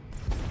breaker.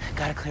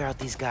 Gotta clear out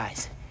these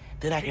guys.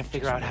 Then I can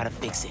figure out how to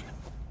fix it.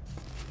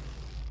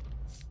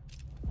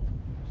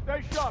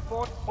 Stay sharp,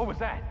 boss. What was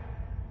that?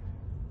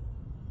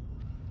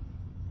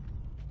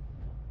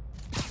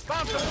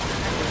 Found someone!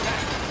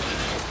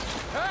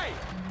 Hey!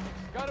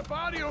 Got a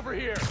body over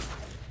here!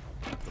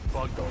 The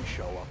bug don't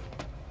show up.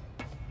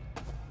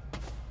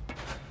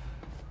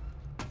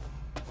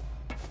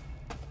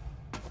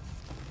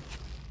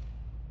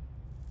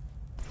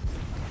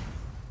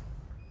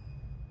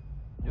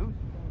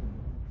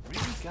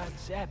 got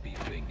zappy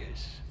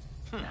fingers.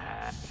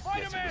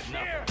 Spider-Man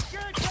here!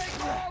 You're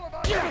taking all of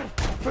us!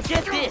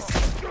 Forget this!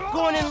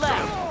 Going in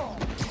left!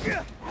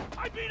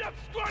 I beat up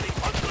scrawny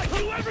punks like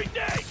you every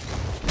day!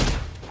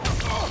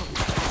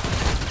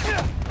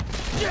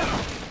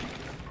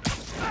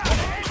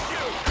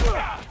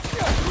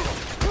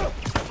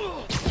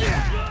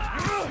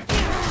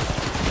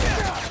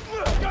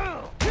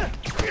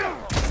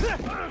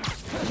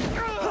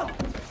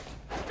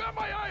 Got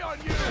my eye on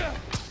you!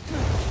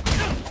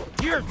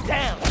 You're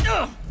down!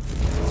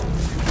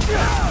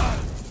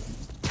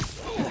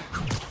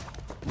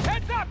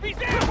 Heads up, he's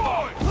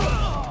airborne!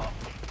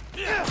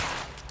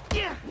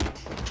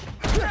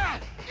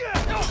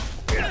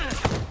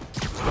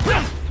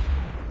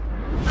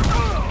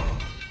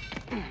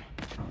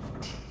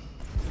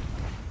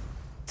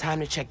 Time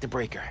to check the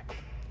breaker.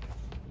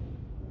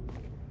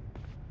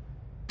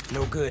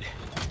 No good.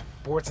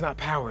 Board's not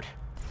powered.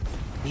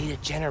 Need a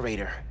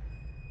generator.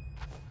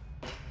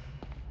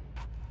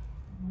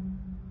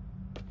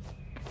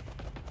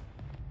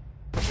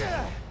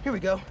 Here we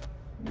go.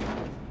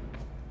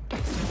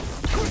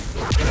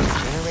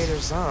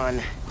 Generator's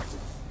on.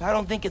 I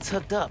don't think it's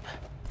hooked up.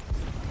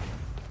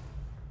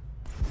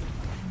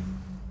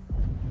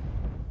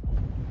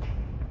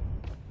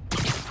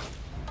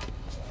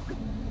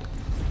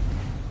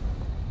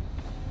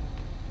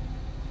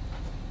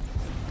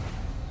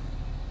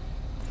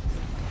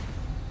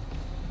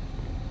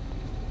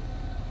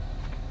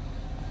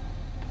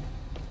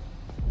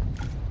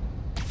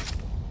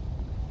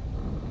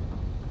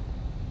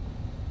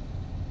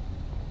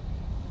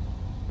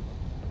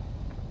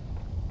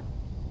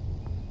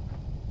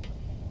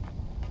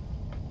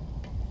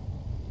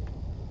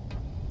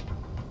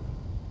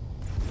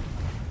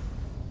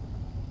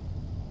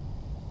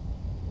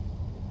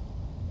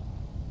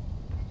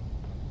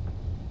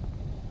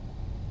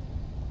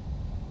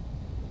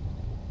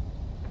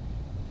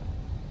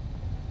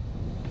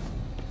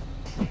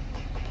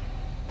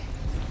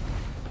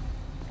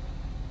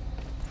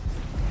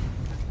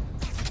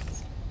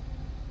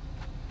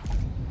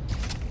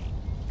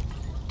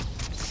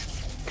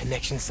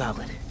 Connection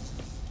solid.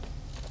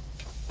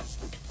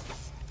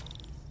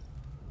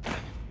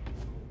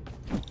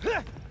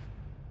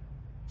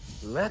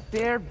 Let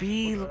there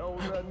be... What the hell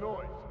was that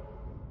noise?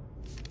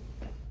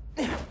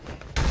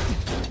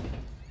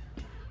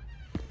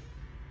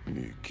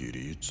 Hey,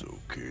 kitty, it's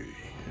okay.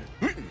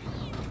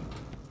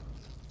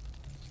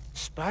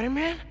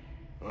 Spider-Man?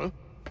 Huh?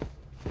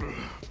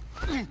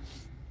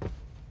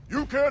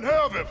 You can't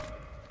have him!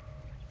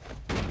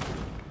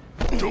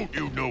 Don't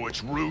you know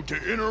it's rude to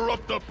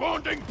interrupt the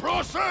bonding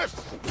process?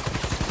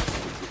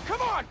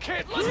 Come on,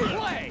 kid, let's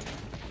play!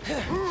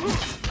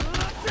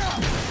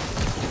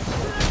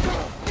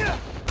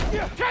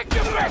 Take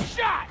your best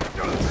shot!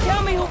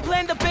 Tell me who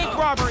planned the bank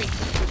robbery!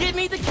 Give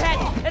me the cat,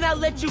 and I'll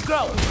let you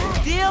go.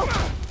 Deal?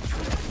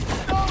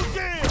 Oh,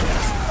 dear!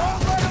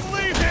 Don't let him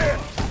leave here!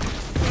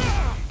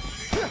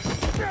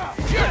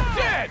 You're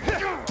dead!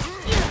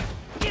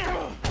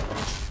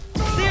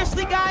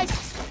 Seriously, guys?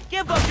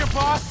 Give up your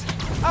boss.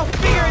 I'll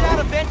figure it out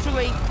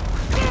eventually.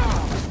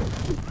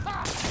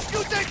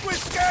 You think we're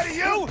scared of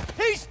you?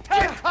 He's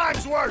 10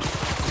 times worse!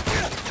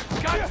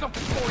 Got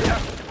something for you!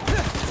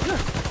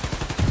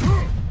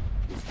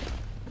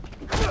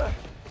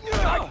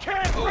 I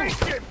can't reach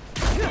him!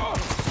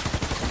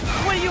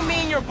 What do you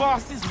mean your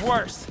boss is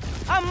worse?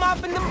 I'm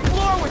mopping the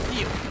floor with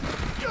you.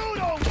 You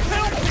don't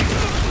help me!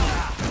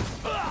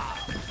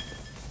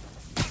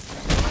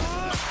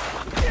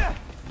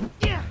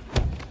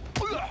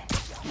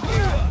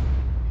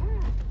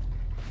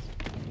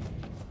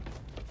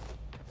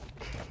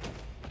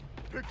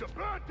 Picked a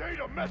bad day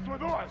to mess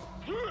with us!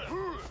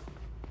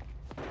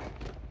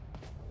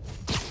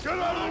 Get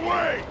out of the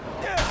way!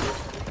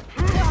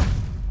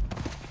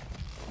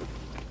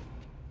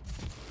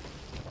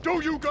 Do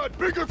you got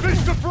bigger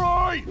fish to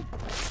fry?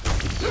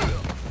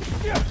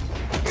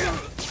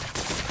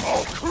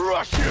 I'll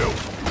crush you!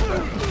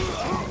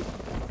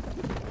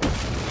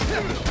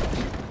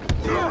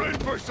 You're in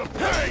for some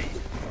pain!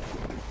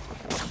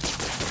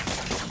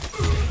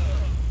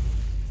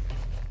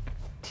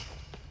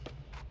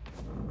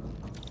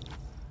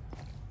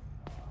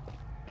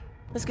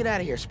 Let's get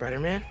out of here,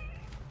 Spider-Man.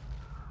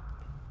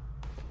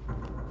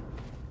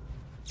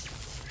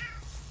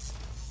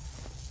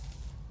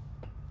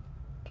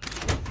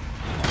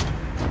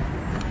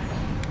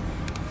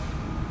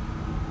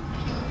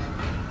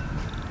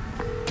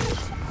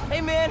 Hey,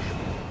 man.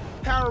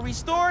 Power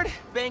restored,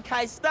 bank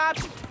heist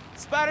stopped,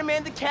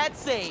 Spider-Man the cat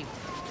saved.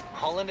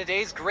 All in a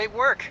day's great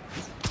work.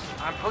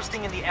 I'm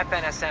posting in the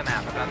FNSM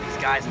app about these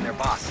guys and their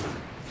boss.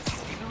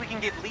 Maybe we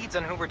can get leads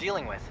on who we're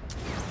dealing with.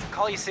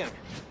 Call you soon.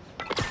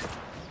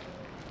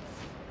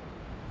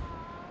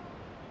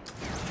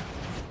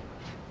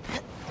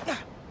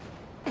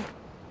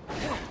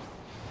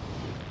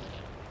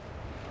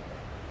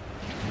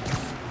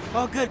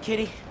 All good,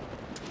 kitty.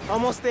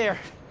 Almost there.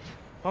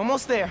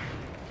 Almost there.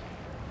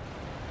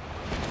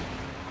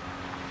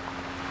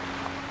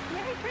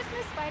 Merry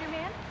Christmas,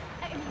 Spider-Man.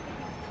 I mean,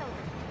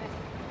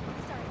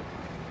 sorry.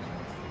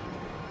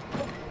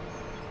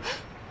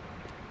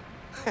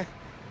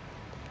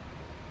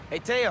 Hey,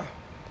 Teo.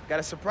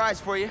 Got a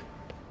surprise for you.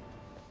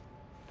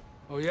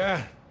 Oh,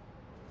 yeah?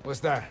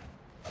 What's that?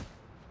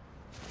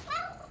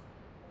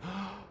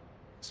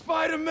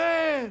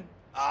 Spider-Man!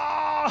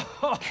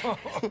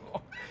 Oh!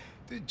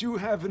 Did you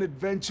have an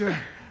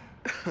adventure?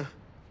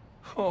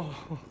 Oh,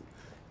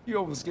 you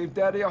almost gave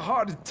Daddy a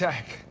heart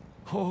attack.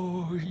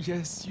 Oh,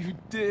 yes, you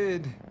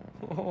did.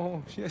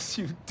 Oh, yes,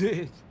 you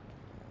did.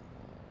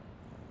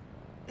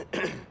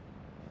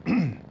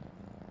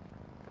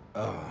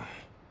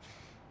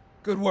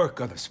 Good work,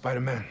 other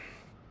Spider-Man.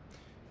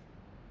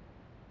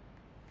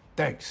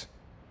 Thanks.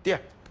 Yeah.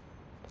 Of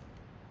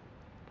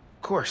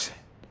course.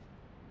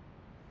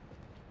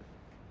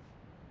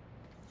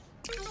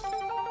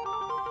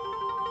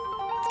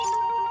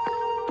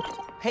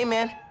 Hey,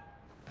 man.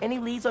 Any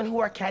leads on who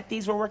our cat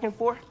thieves were working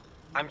for?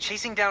 I'm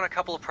chasing down a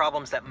couple of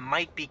problems that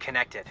might be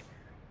connected.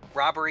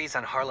 Robberies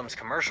on Harlem's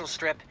commercial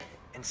strip,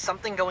 and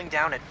something going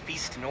down at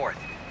Feast North.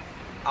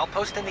 I'll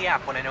post in the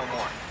app when I know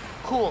more.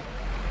 Cool.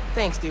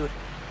 Thanks, dude.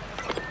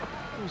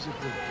 Who's a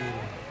good dude?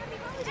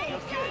 You and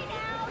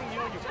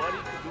your buddy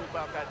could do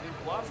about that new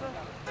plaza?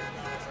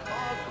 It's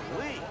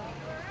ugly.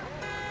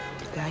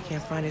 The guy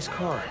can't find his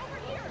car.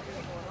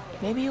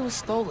 Maybe it was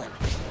stolen.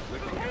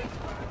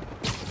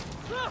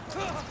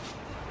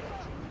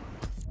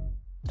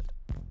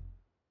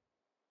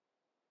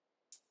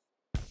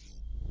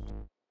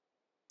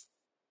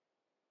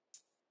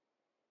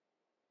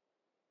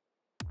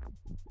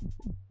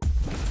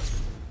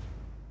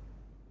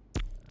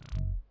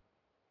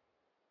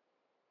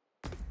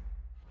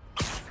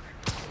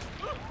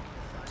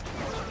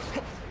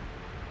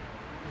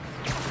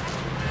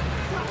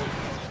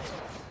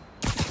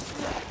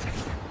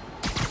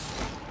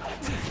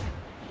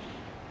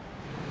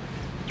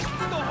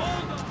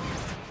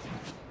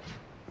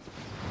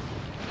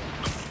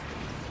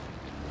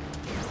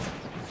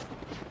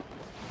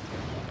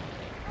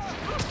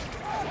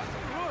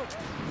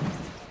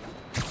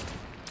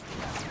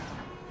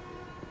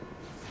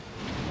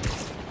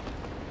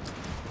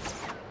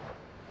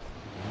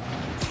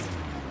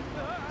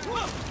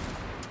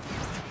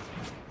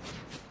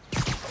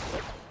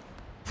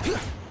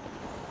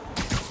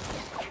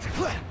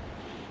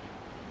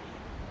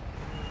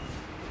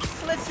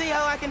 Let's see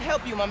how I can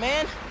help you, my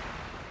man.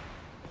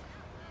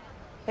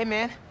 Hey,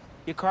 man.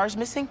 Your car's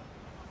missing?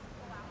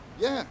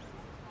 Yeah.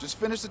 Just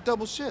finished a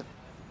double shift.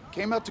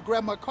 Came out to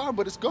grab my car,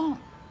 but it's gone.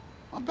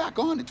 I'm back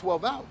on in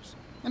 12 hours.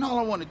 And all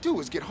I want to do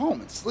is get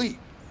home and sleep.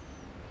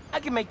 I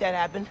can make that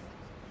happen.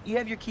 You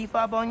have your key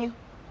fob on you?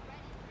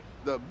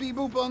 The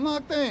beep-boop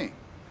unlock thing.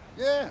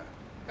 Yeah.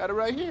 Got it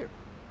right here.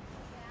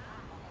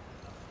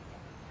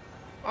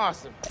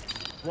 Awesome.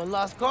 One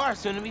lost car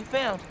soon to be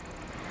found.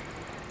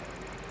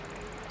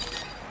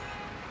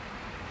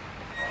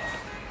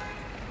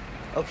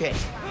 Okay.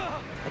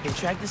 I can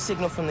track the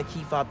signal from the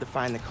key fob to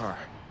find the car.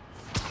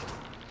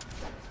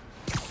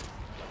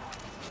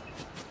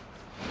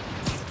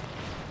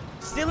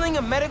 Stealing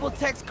a medical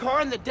tech's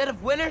car in the dead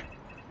of winter?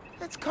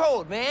 That's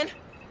cold, man.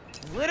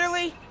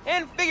 Literally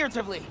and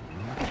figuratively.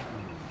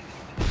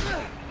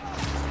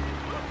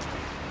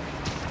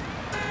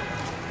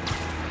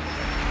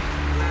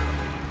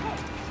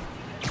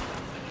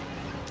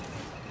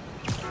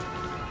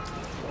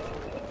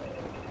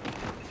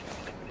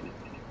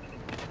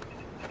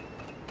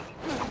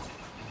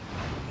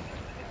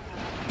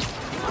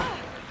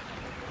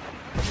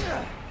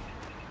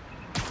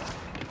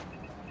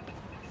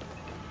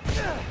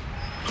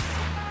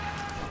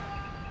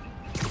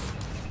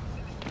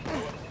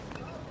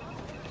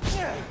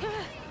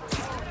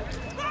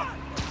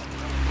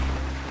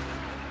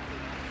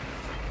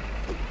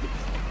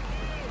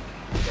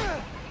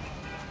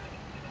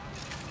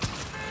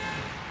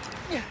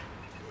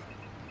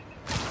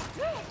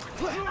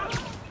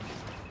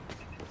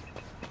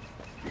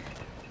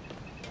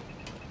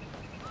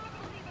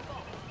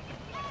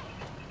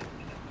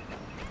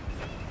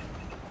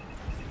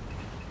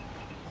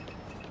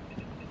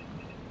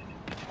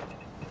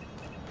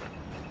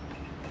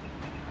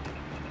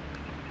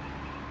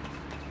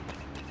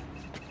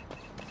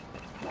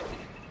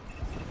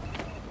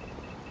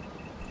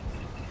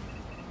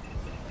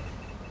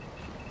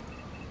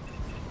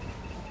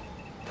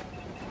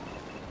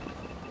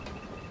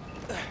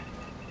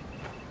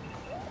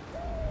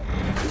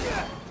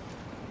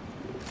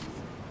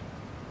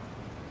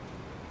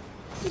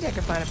 I think I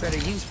can find a better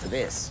use for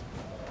this.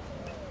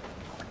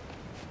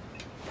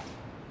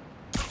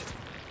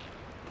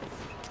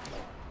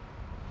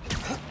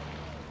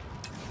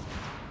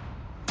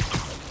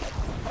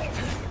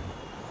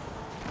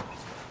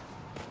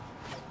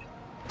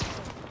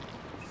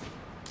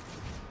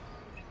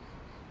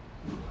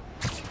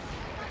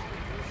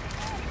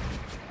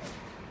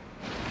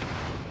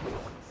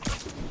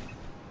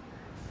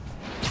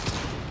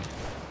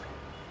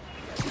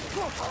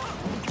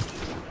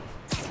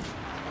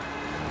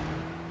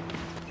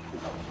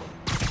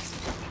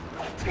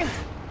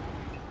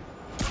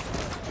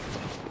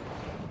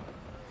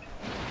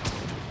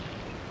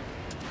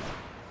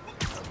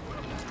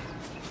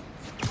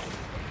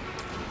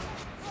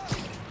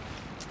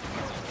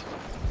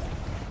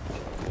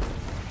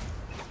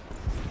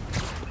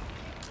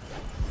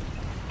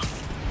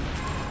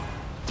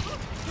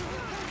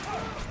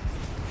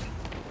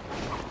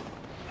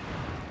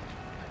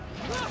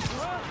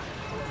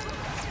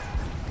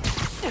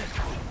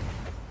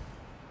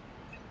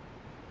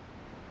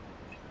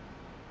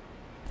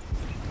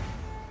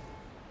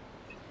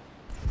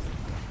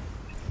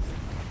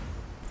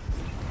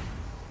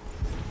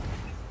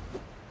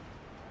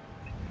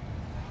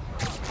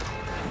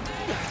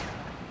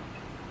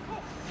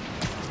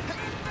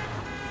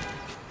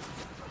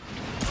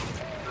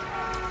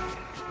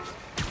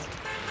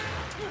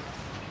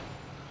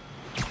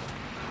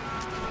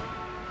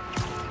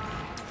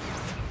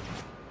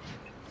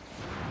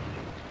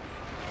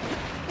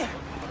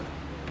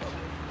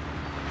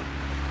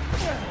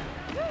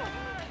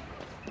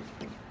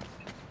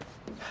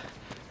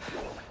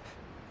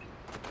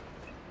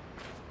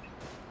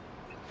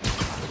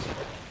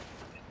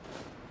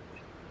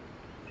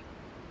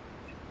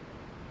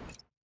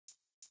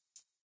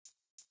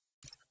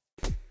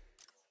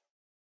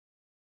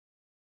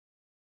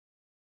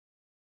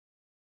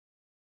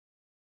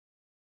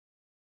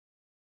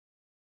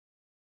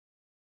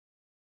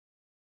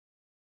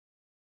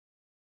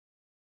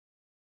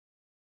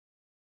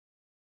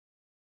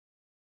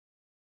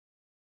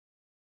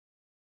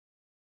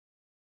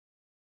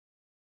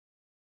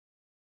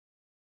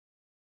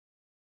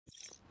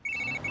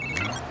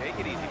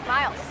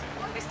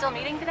 still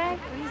meeting today?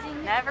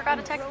 Never got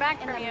a text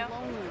back from you.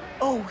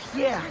 Oh,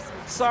 yeah.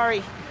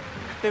 Sorry.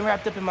 Been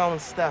wrapped up in my own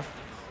stuff.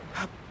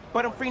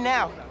 But I'm free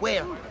now.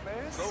 Where?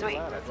 Sweet.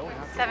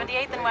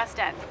 78th and West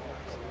End.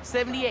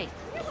 78th.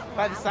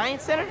 By the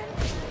Science Center?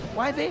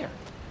 Why there?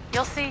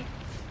 You'll see.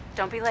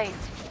 Don't be late.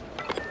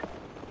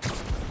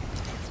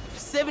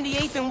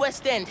 78th and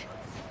West End.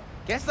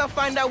 Guess I'll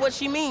find out what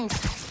she means.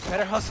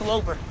 Better hustle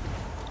over.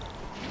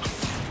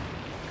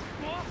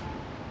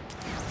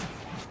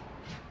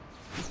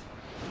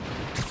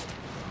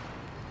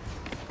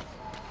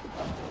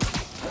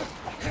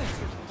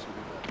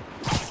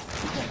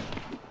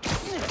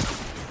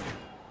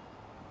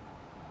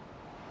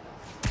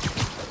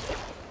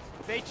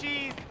 Say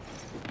cheese!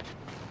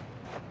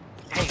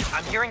 Hey,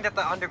 I'm hearing that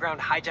the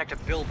Underground hijacked a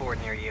billboard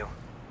near you.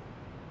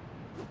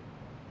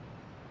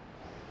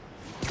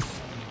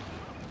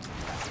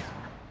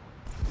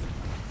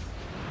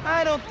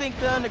 I don't think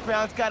the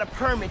Underground's got a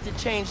permit to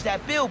change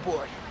that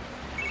billboard.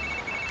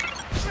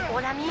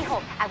 Hola,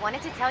 mijo. I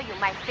wanted to tell you,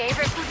 my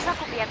favorite food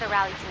truck will be at the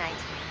rally tonight.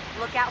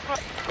 Look out for...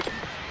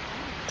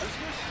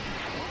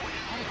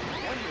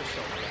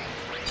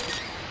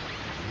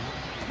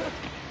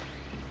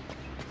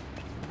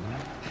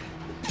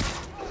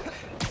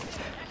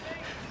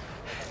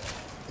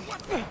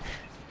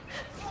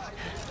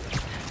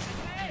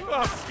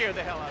 Oh, scare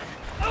the hell out of me.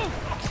 Oh!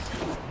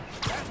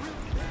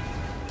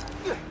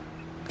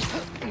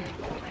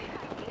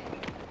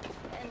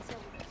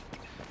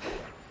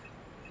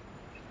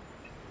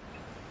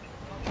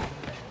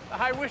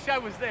 I wish I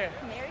was there.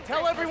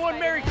 Tell everyone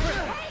Merry Christmas.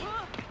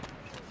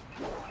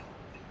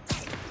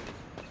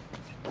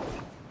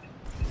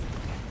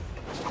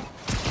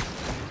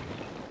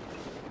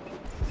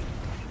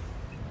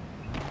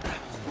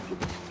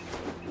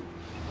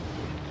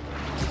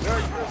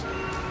 Merry Christmas.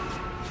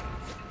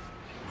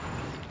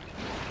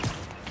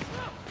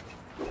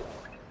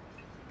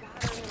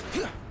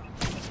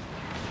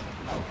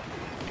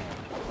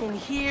 And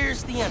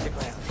here's the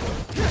Underground.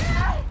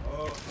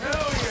 Oh,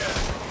 hell yeah!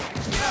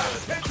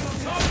 That's what I'm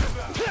talking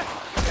about!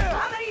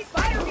 How many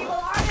spider people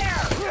are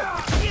there?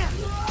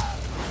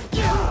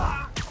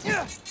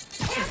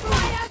 Can't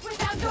fight us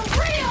without the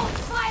real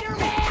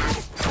Spider-Man!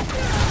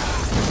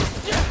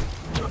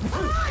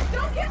 Come on,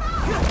 don't give up!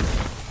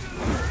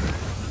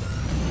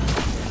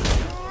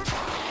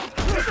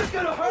 This is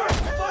gonna hurt,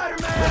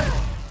 Spider-Man!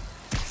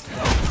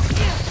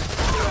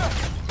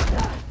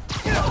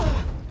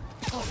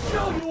 I'll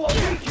show you what we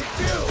can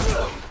do!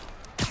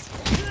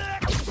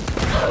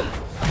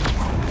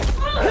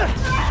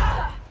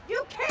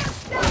 You can't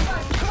stop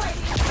us,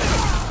 Spidey!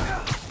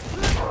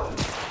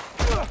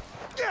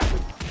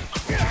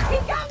 He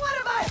got one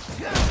of us!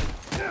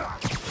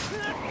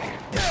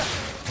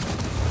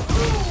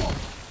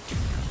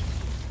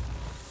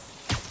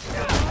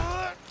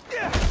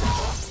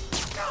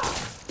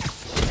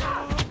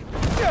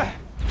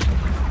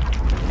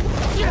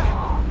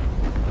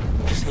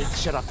 Just need to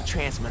shut off the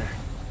transmitter.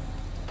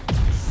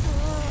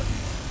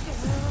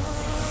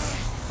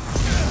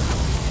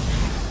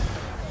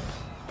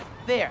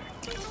 There.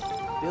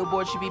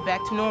 Billboard should be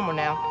back to normal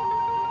now.